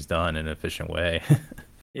get things done in an efficient way.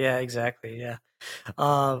 Yeah, exactly. Yeah.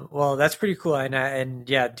 Well, that's pretty cool. And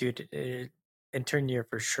yeah, dude, intern year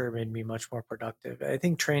for sure made me much more productive. I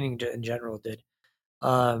think training in general did.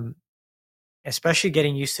 Um, especially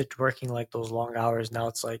getting used to working like those long hours. Now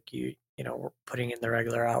it's like we're putting in the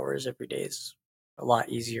regular hours every day is a lot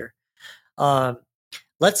easier. Um,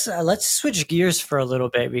 let's switch gears for a little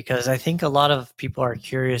bit because I think a lot of people are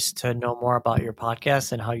curious to know more about your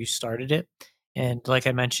podcast and how you started it. And like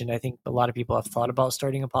I mentioned, I think a lot of people have thought about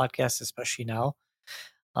starting a podcast, especially now.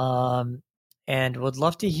 Um, and would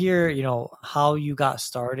love to hear, how you got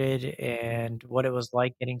started and what it was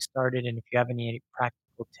like getting started, and if you have any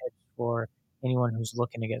practical tips for anyone who's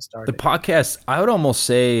looking to get The started. podcast, I would almost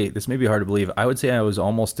say, this may be hard to believe. I would say I was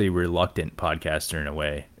almost a reluctant podcaster in a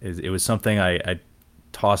way. It was something I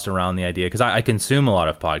tossed around the idea because I consume a lot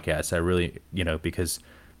of podcasts. I really, because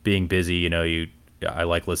being busy, I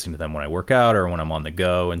like listening to them when I work out or when I'm on the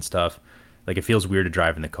go and stuff. Like it feels weird to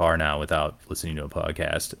drive in the car now without listening to a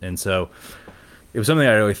podcast. And so it was something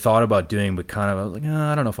I really thought about doing, but kind of I was like,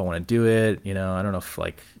 I don't know if I want to do it. I don't know if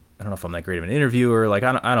I don't know if I'm that great of an interviewer. Like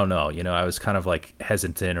I don't know. I was kind of like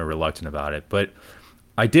hesitant or reluctant about it, but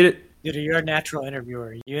I did it. Dude, you're a natural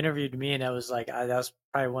interviewer. You interviewed me, and that was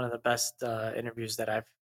probably one of the best interviews that I've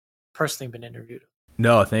personally been interviewed.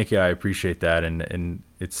 No, thank you. I appreciate that, and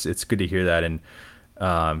it's good to hear that, and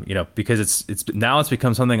because it's now it's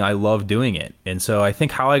become something I love doing it, and so I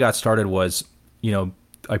think how I got started was,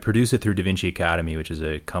 I produce it through DaVinci Academy, which is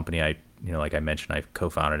a company like I mentioned, I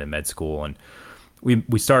co-founded in med school, and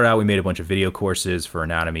we started out, we made a bunch of video courses for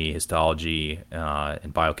anatomy, histology,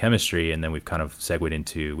 and biochemistry, and then we've kind of segued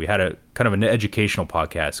into, we had a kind of an educational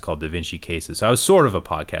podcast called Da Vinci Cases. So I was sort of a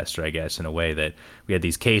podcaster, I guess, in a way that we had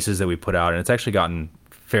these cases that we put out, and it's actually gotten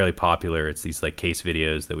fairly popular. It's these like case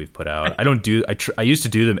videos that we've put out. I used to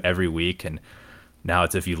do them every week, and now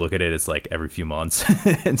it's, if you look at it, it's like every few months.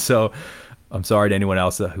 And so I'm sorry to anyone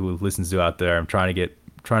else who listens to out there. I'm trying to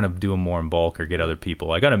do them more in bulk or get other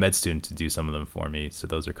people. I got a med student to do some of them for me, so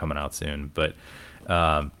those are coming out soon. But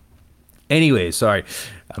anyway, sorry,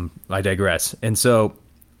 I digress. And so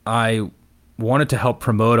I wanted to help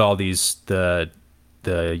promote all these the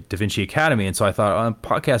Da Vinci Academy, and so I thought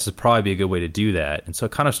podcast would probably be a good way to do that. And so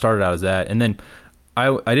it kind of started out as that, and then I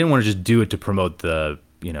didn't want to just do it to promote the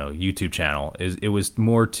YouTube channel. It was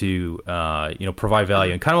more to provide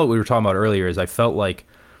value, and kind of what we were talking about earlier is I felt like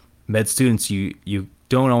med students, you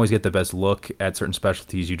don't always get the best look at certain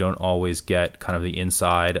specialties. You don't always get kind of the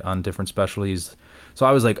inside on different specialties. So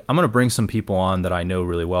I was like, I'm going to bring some people on that I know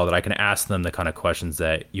really well, that I can ask them the kind of questions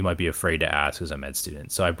that you might be afraid to ask as a med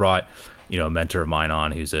student. So I brought, a mentor of mine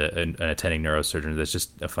on who's an attending neurosurgeon that's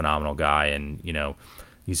just a phenomenal guy. And,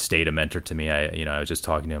 he's stayed a mentor to me. I was just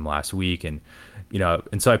talking to him last week, and,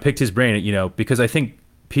 and so I picked his brain, because I think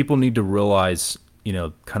people need to realize,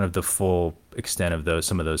 kind of the full extent of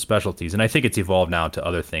some of those specialties. And I think it's evolved now to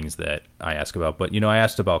other things that I ask about. But, I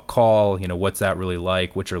asked about call, what's that really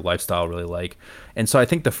like? What's your lifestyle really like? And so I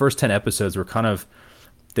think the first 10 episodes were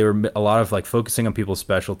they were a lot of like focusing on people's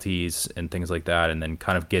specialties and things like that, and then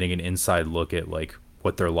kind of getting an inside look at like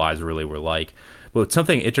what their lives really were like. But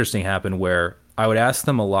something interesting happened where I would ask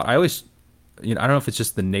them a lot. I always, I don't know if it's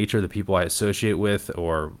just the nature of the people I associate with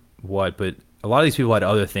or what, but a lot of these people had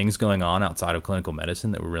other things going on outside of clinical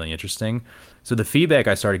medicine that were really interesting. So the feedback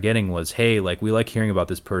I started getting was, hey, like we like hearing about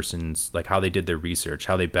this person's, like how they did their research,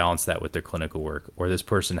 how they balanced that with their clinical work, or this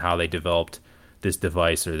person, how they developed this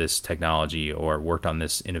device or this technology or worked on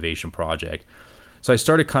this innovation project. So I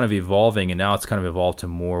started kind of evolving, and now it's kind of evolved to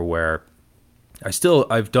more where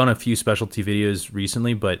I've done a few specialty videos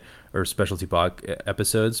recently, or specialty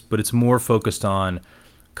episodes, but it's more focused on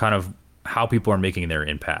kind of how people are making their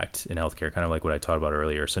impact in healthcare, kind of like what I talked about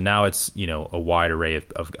earlier. So now it's, a wide array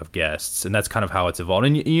of guests, and that's kind of how it's evolved.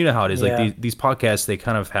 And you know how it is, Yeah. like these podcasts, they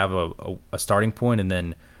kind of have a starting point, and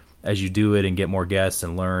then as you do it and get more guests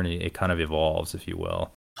and learn, it kind of evolves, if you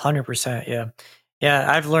will. 100%. Yeah.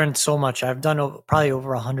 Yeah. I've learned so much. I've done probably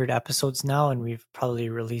over 100 episodes now, and we've probably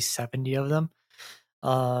released 70 of them.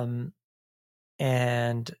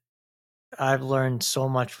 And I've learned so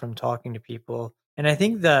much from talking to people. And I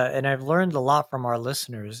think and I've learned a lot from our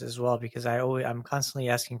listeners as well, because I'm constantly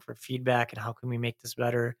asking for feedback and how can we make this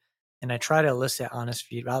better? And I try to elicit honest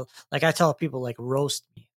feedback. Like I tell people, like, roast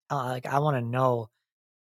me. Like I want to know.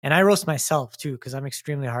 And I roast myself too, because I'm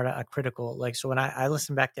extremely critical. Like, so when I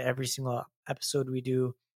listen back to every single episode we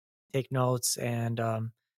do, take notes, and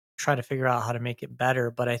try to figure out how to make it better.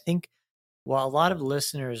 But I think what a lot of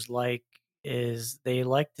listeners like is they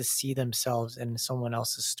like to see themselves in someone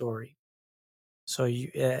else's story. So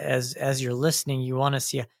as you're listening, you want to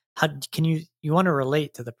see how can you want to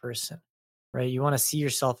relate to the person, right? You want to see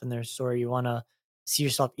yourself in their story. You want to see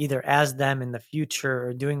yourself either as them in the future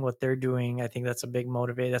or doing what they're doing. I think that's a big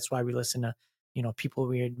motivator. That's why we listen to, people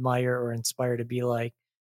we admire or inspire to be like.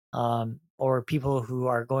 or people who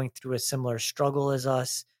are going through a similar struggle as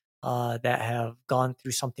us, that have gone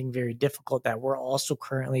through something very difficult that we're also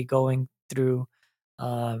currently going through,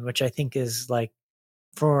 which I think is like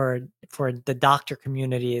for the doctor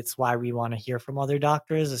community, it's why we want to hear from other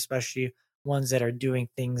doctors, especially ones that are doing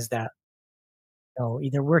things that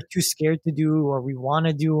either we're too scared to do or we want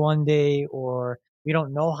to do one day or we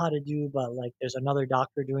don't know how to do, but like there's another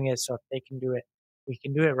doctor doing it. So if they can do it, we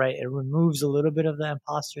can do it, right? It removes a little bit of the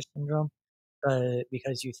imposter syndrome,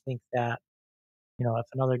 because you think that, if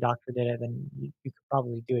another doctor did it, then you could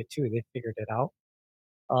probably do it too. They figured it out.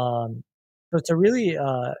 Um, so it's a really,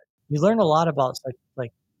 you learn a lot about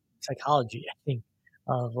like psychology, I think,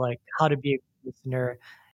 of like how to be a good listener,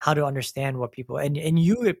 how to understand what people, and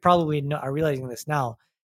you probably are realizing this now,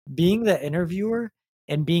 being the interviewer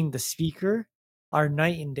and being the speaker are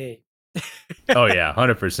night and day. Oh yeah,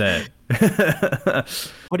 100%.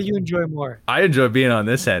 What do you enjoy more? I enjoy being on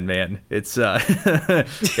this end, man. It's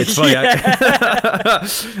it's funny. Yeah.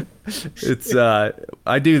 It's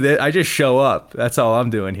I do that. I just show up. That's all I'm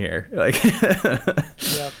doing here. Like,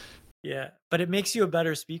 Yep. Yeah, but it makes you a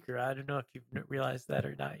better speaker. I don't know if you've realized that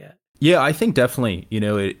or not yet. yeah, I think definitely.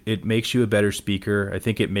 It makes you a better speaker. I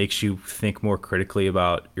think it makes you think more critically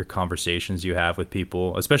about your conversations you have with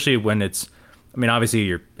people, especially when it's. I mean, obviously,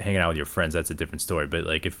 you're hanging out with your friends. That's a different story. But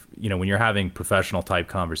like, if when you're having professional type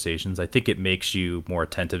conversations, I think it makes you more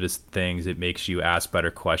attentive to things. It makes you ask better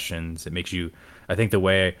questions. It makes you. I think the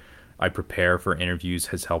way I prepare for interviews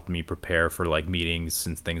has helped me prepare for like meetings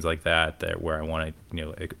and things like that. That where I want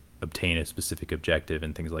to obtain a specific objective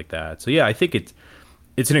and things like that. So yeah, I think it's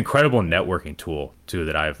an incredible networking tool too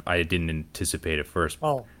that I didn't anticipate at first.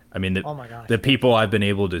 Oh, I mean, oh my gosh. the people I've been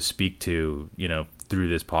able to speak to, through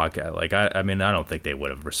this podcast, like I mean, I don't think they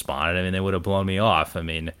would have responded. I mean, they would have blown me off. I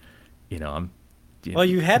mean, I'm. Well,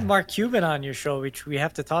 you had Mark Cuban on your show, which we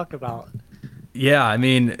have to talk about. Yeah, I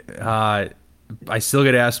mean, I still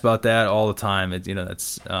get asked about that all the time.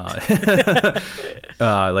 That's like I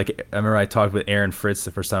remember I talked with Aaron Fritz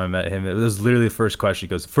the first time I met him. It was literally the first question. He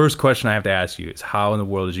goes, "The first question I have to ask you is how in the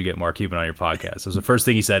world did you get Mark Cuban on your podcast?" It was the first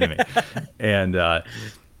thing he said to me, and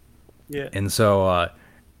Yeah. And so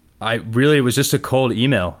I really, it was just a cold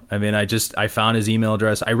email. I mean, I found his email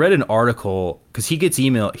address. I read an article because he gets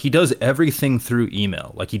email. He does everything through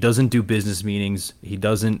email. Like he doesn't do business meetings. He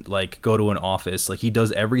doesn't like go to an office. Like he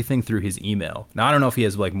does everything through his email. Now, I don't know if he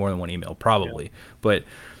has like more than one email, probably, but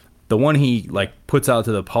the one he like puts out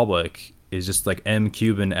to the public is just like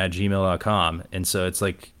mcuban@gmail.com. And so it's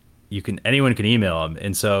like anyone can email him.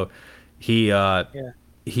 And so he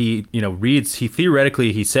reads,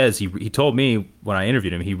 he says he told me when I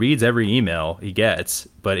interviewed him, he reads every email he gets,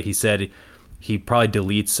 but he said he probably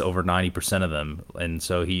deletes over 90% of them. And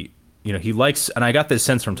so he likes, and I got this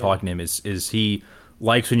sense from talking to him is he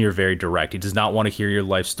likes when you're very direct. He does not want to hear your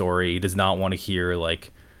life story. He does not want to hear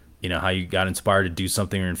like, how you got inspired to do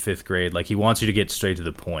something in fifth grade. Like he wants you to get straight to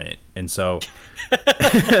the point. And so,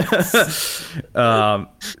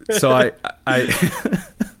 so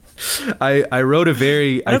I wrote a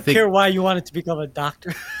very. I don't care why you wanted to become a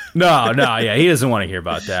doctor. No, yeah, he doesn't want to hear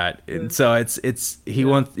about that. And so he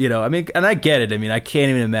wants, I mean, and I get it. I mean, I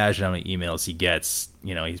can't even imagine how many emails he gets.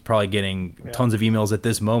 He's probably getting tons of emails at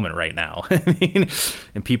this moment right now. I mean,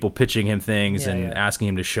 and people pitching him things and asking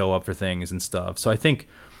him to show up for things and stuff. So I think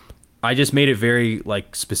I just made it very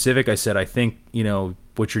like specific. I said, I think,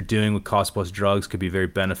 what you're doing with Cost Plus Drugs could be very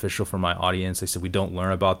beneficial for my audience. I said, we don't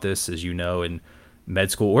learn about this, as you know, in med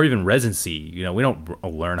school or even residency. We don't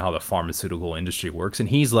learn how the pharmaceutical industry works. And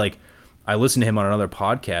he's like, I listened to him on another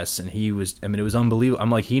podcast and it was unbelievable. I'm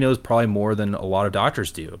like, he knows probably more than a lot of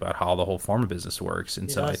doctors do about how the whole pharma business works. And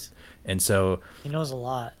so he knows a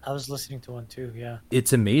lot. I was listening to one too. Yeah.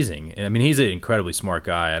 It's amazing. I mean, he's an incredibly smart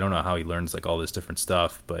guy. I don't know how he learns like all this different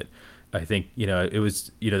stuff, but I think, it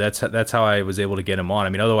was, that's how I was able to get him on. I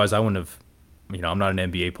mean, otherwise I wouldn't have, I'm not an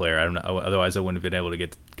NBA player. I don't know. Otherwise I wouldn't have been able to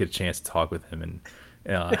get a chance to talk with him. And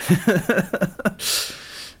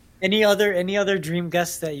any other dream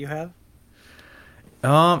guests that you have?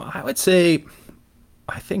 I would say,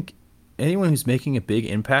 I think anyone who's making a big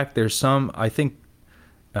impact. There's some, I think,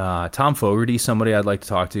 Tom Fogarty, somebody I'd like to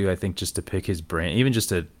talk to. I think just to pick his brain, even just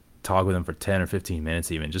to talk with him for 10 or 15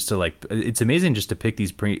 minutes, even just to like, it's amazing just to pick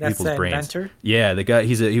these people's brains. Inventor? Yeah, the guy,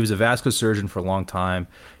 he was a vascular surgeon for a long time.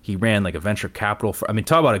 He ran like a venture capital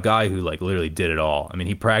talk about a guy who like literally did it all. I mean,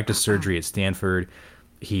 he practiced surgery at Stanford.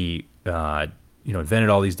 He, invented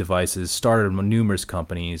all these devices, started numerous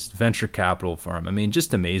companies, venture capital firm. I mean,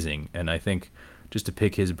 just amazing. And I think just to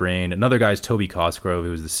pick his brain, another guy is Toby Cosgrove,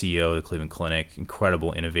 who was the CEO of the Cleveland Clinic,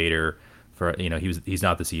 incredible innovator for, he's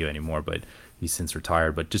not the CEO anymore, but he's since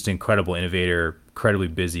retired, but just an incredible innovator, incredibly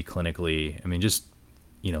busy clinically. I mean, just,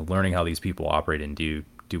 learning how these people operate and do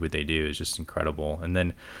what they do is just incredible. And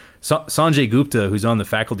then Sanjay Gupta, who's on the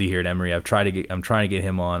faculty here at Emory, I'm trying to get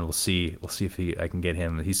him on. We'll see if I can get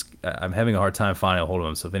him. I'm having a hard time finding a hold of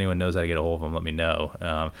him. So if anyone knows how to get a hold of him, let me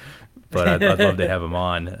know. But I'd love to have him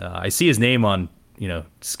on. I see his name on,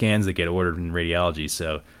 scans that get ordered in radiology.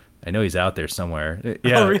 So I know he's out there somewhere.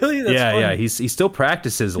 Yeah. Oh, really? That's funny. Yeah. He still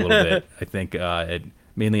practices a little bit, I think,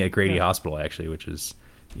 mainly at Grady Hospital, actually, which is,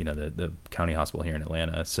 the county hospital here in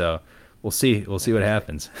Atlanta. So we'll see what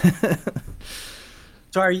happens.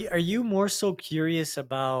 So are you more so curious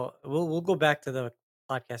about, we'll go back to the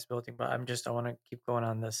podcast building, but I want to keep going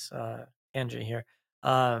on this tangent here.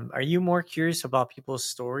 Are you more curious about people's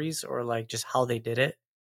stories or like just how they did it?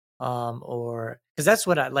 Or because that's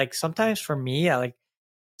what I like. Sometimes for me, I like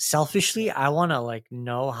selfishly, I want to like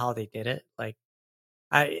know how they did it. Like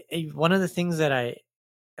one of the things that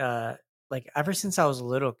like ever since I was a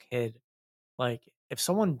little kid, like if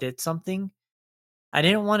someone did something, I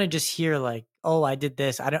didn't want to just hear like, "Oh, I did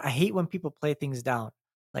this." I hate when people play things down.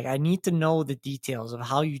 Like I need to know the details of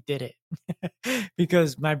how you did it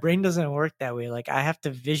because my brain doesn't work that way. Like I have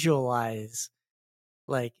to visualize,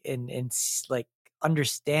 like like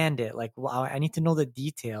understand it. Like wow, I need to know the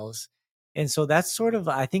details, and so that's sort of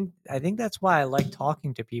I think that's why I like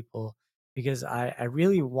talking to people because I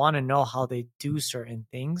really want to know how they do certain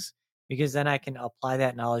things because then I can apply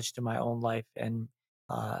that knowledge to my own life and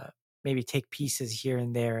uh, maybe take pieces here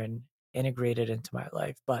and there and integrate it into my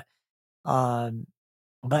life. Um,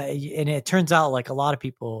 and it turns out like a lot of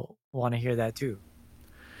people want to hear that too.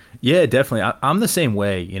 Yeah, definitely. I'm the same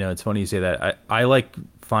way. It's funny you say that. I like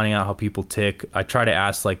finding out how people tick. I try to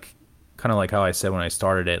ask like kind of like how I said when I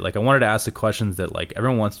started it. Like I wanted to ask the questions that like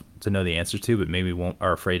everyone wants to know the answer to, but maybe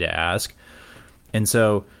are afraid to ask. And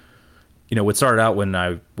so, what started out when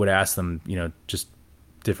I would ask them, just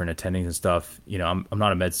different attendings and stuff. I'm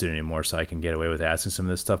not a med student anymore, so I can get away with asking some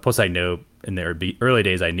of this stuff. Plus, I know in the early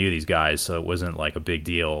days I knew these guys, so it wasn't like a big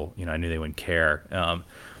deal. I knew they wouldn't care.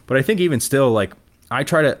 But I think even still, like I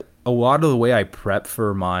try to a lot of the way I prep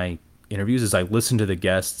for my interviews is I listen to the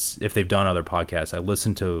guests if they've done other podcasts. I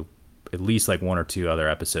listen to at least like one or two other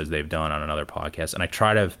episodes they've done on another podcast, and I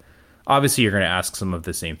try to. Obviously, you're going to ask some of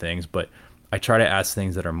the same things, but I try to ask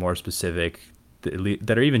things that are more specific,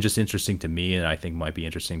 that are even just interesting to me, and I think might be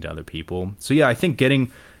interesting to other people. So yeah, I think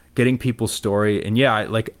getting people's story, and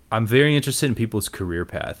yeah, I'm very interested in people's career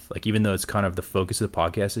path. Like even though it's kind of the focus of the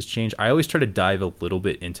podcast has changed, I always try to dive a little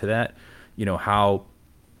bit into that. How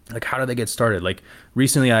do they get started? Like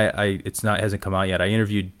recently, hasn't come out yet. I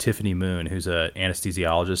interviewed Tiffany Moon, who's a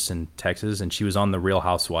anesthesiologist in Texas, and she was on the Real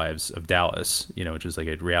Housewives of Dallas, which is like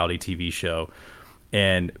a reality TV show,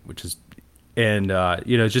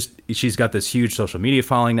 just she's got this huge social media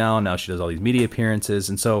following now. And now she does all these media appearances,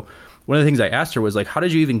 and so one of the things I asked her was like, how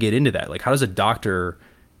did you even get into that? Like, how does a doctor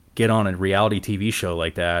get on a reality TV show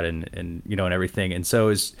like that and everything. And so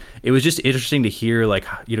it was just interesting to hear, like,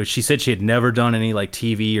 she said she had never done any like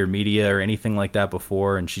TV or media or anything like that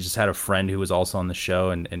before. And she just had a friend who was also on the show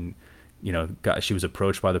and she was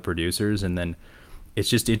approached by the producers. And then it's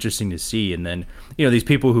just interesting to see. And then, these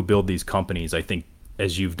people who build these companies, I think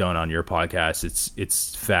as you've done on your podcast,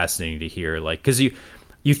 it's fascinating to hear, like, cause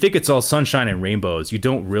you think it's all sunshine and rainbows. You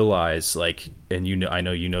don't realize, like, and I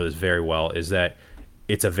know this very well, is that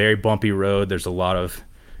it's a very bumpy road. There's a lot of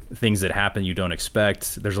things that happen you don't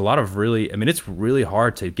expect. There's a lot of it's really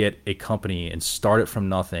hard to get a company and start it from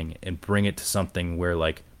nothing and bring it to something where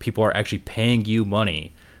like people are actually paying you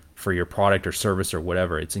money for your product or service or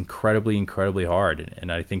whatever. It's incredibly, incredibly hard.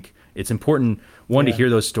 And I think it's important, one, to hear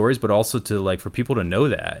those stories, but also to like for people to know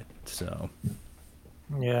that. So.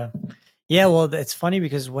 Yeah. Yeah. Well, it's funny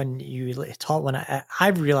because when you talk,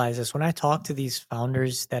 I've realized this, when I talk to these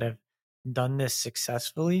founders that have done this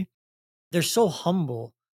successfully, they're so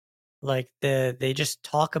humble. Like they just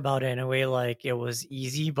talk about it in a way like it was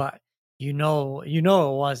easy, but it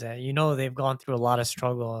wasn't. They've gone through a lot of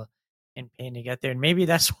struggle and pain to get there, and maybe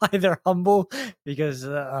that's why they're humble because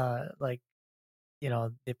they've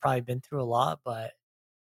probably been through a lot. But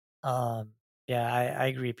yeah, I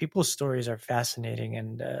agree. People's stories are fascinating,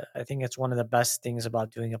 and I think it's one of the best things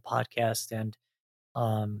about doing a podcast. And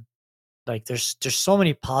um like there's so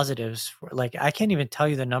many positives like I can't even tell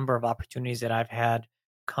you the number of opportunities that I've had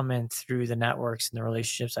come in through the networks and the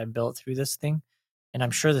relationships I built through this thing, and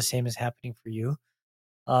I'm sure the same is happening for you.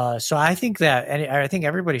 So I think that, and I think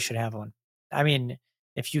everybody should have one. I mean,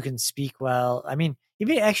 if you can speak well, I mean,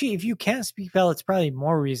 even actually if you can't speak well, it's probably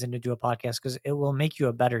more reason to do a podcast because it will make you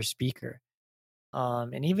a better speaker.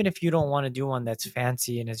 And even if you don't want to do one that's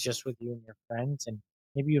fancy and it's just with you and your friends, and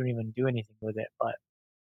maybe you don't even do anything with it, but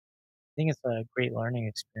I think it's a great learning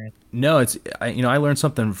experience. No, I learn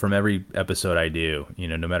something from every episode I do,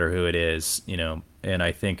 no matter who it is, and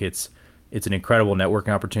I think it's an incredible networking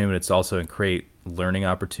opportunity, but it's also a great learning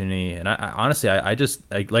opportunity. And I honestly,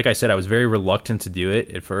 like I said, I was very reluctant to do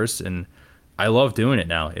it at first, and I love doing it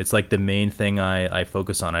now. It's like the main thing I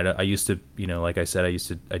focus on. I used to, like I said,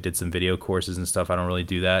 I did some video courses and stuff. I don't really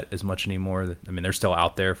do that as much anymore. I mean, they're still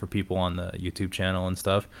out there for people on the YouTube channel and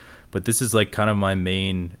stuff, but this is like kind of my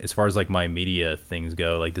main, as far as like my media things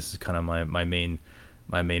go, like this is kind of my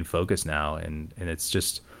main focus now. And it's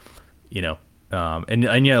just, you know,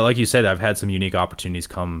 and yeah, like you said, I've had some unique opportunities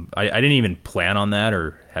come. I didn't even plan on that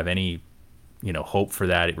or have any, hope for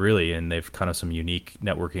that really. And they've kind of some unique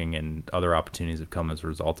networking and other opportunities have come as a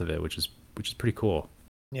result of it, which is pretty cool.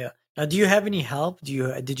 Yeah. Now, do you have any help?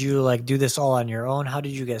 Did you like do this all on your own? How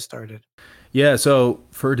did you get started? Yeah, so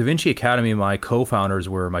for DaVinci Academy, my co-founders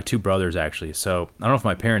were my two brothers actually. So I don't know if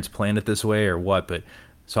my parents planned it this way or what, but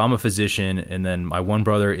so I'm a physician, and then my one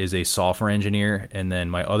brother is a software engineer, and then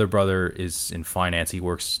my other brother is in finance. He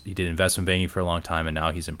did investment banking for a long time, and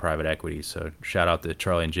now he's in private equity. So shout out to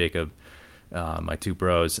Charlie and Jacob, my two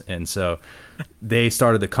bros. And so they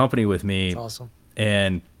started the company with me. That's awesome.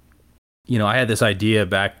 And I had this idea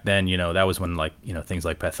back then, that was when like, things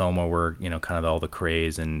like Pathoma were, kind of all the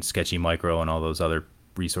craze, and Sketchy Micro and all those other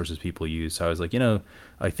resources people use. So I was like,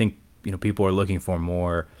 I think, people are looking for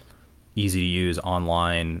more easy to use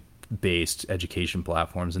online based education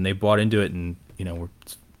platforms, and they bought into it, and, we're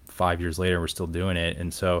 5 years later, we're still doing it.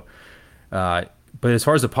 And so, but as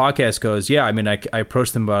far as the podcast goes, yeah, I mean, I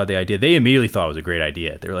approached them about the idea. They immediately thought it was a great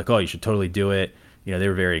idea. They were like, oh, you should totally do it. They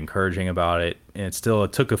were very encouraging about it. And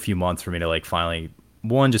it took a few months for me to like finally,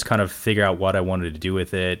 one, just kind of figure out what I wanted to do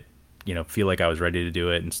with it, feel like I was ready to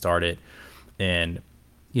do it and start it. And,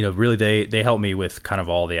 really they helped me with kind of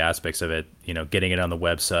all the aspects of it, getting it on the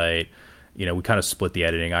website. We kind of split the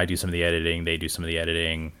editing. I do some of the editing. They do some of the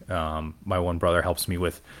editing. My one brother helps me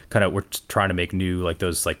with we're trying to make new, like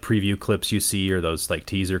those like preview clips you see, or those like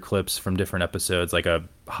teaser clips from different episodes, like a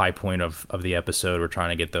high point of the episode. We're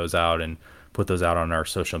trying to get those out and put those out on our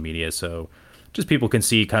social media, so just people can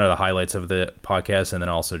see kind of the highlights of the podcast, and then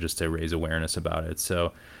also just to raise awareness about it.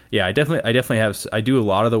 So yeah, I do a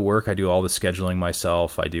lot of the work. I do all the scheduling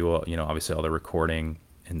myself. I do obviously all the recording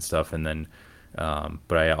and stuff, and then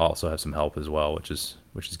but I also have some help as well, which is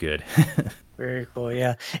good. Very cool.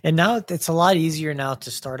 Yeah. And now it's a lot easier now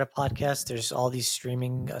to start a podcast. There's all these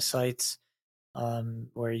streaming sites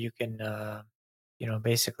where you can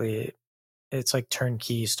basically it's like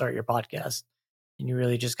turnkey, start your podcast, and you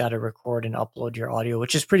really just got to record and upload your audio,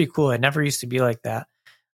 which is pretty cool. It never used to be like that.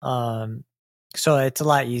 So it's a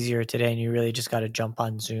lot easier today, and you really just got to jump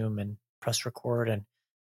on Zoom and press record, and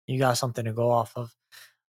you got something to go off of.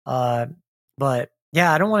 But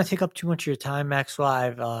yeah, I don't want to take up too much of your time, Maxwell.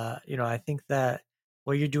 I think that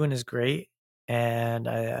what you're doing is great, and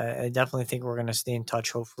I definitely think we're going to stay in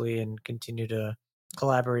touch, hopefully, and continue to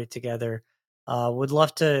collaborate together. Would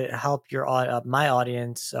love to help my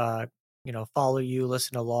audience, follow you,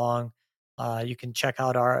 listen along. You can check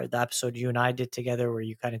out the episode you and I did together, where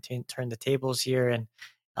you kind of turned the tables here, and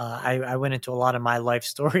I went into a lot of my life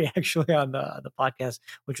story actually on the podcast,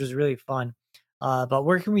 which was really fun. But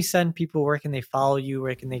where can we send people? Where can they follow you?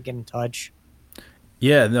 Where can they get in touch?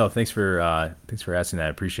 Yeah, no, thanks for asking that. I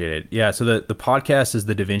appreciate it. Yeah, so the podcast is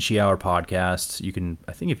the DaVinci Hour podcast. You can,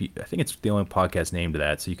 I think it's the only podcast named to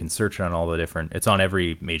that, so you can search it on all the different. It's on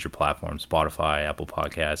every major platform: Spotify, Apple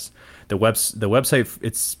Podcasts. The website,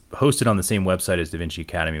 it's hosted on the same website as DaVinci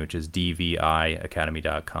Academy, which is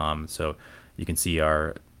dviacademy.com. So you can see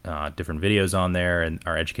our different videos on there and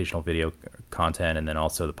our educational video content, and then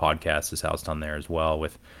also the podcast is housed on there as well.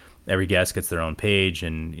 With every guest gets their own page,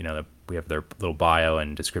 and we have their little bio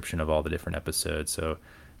and description of all the different episodes. So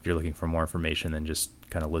if you're looking for more information than just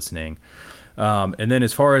kind of listening. And then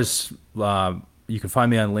as far as you can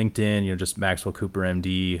find me on LinkedIn, just Maxwell Cooper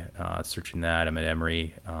MD, searching that. I'm at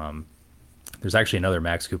Emory. There's actually another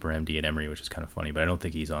Max Cooper MD at Emory, which is kind of funny, but I don't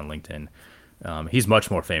think he's on LinkedIn. He's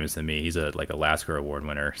much more famous than me. He's a Lasker Award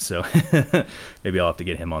winner. So maybe I'll have to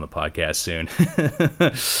get him on the podcast soon.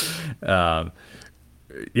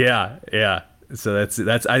 Yeah. So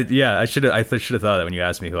I should have thought that when you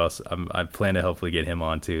asked me who else. I plan to hopefully get him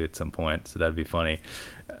on too at some point. So that'd be funny.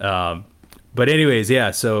 But anyways,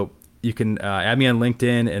 yeah. So you can add me on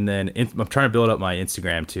LinkedIn, and then I'm trying to build up my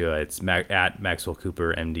Instagram too. It's at Maxwell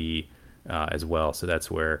Cooper MD as well. So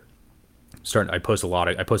that's where I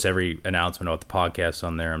post every announcement about the podcast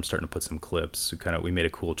on there. I'm starting to put some clips. We made a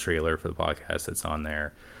cool trailer for the podcast that's on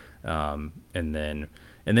there. And then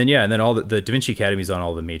all the DaVinci Academy is on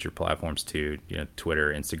all the major platforms too.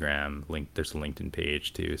 Twitter, Instagram, there's a LinkedIn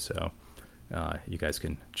page too. So, you guys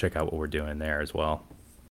can check out what we're doing there as well.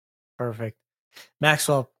 Perfect.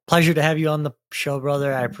 Maxwell, pleasure to have you on the show,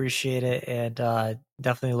 brother. I appreciate it. And,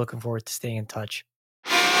 definitely looking forward to staying in touch.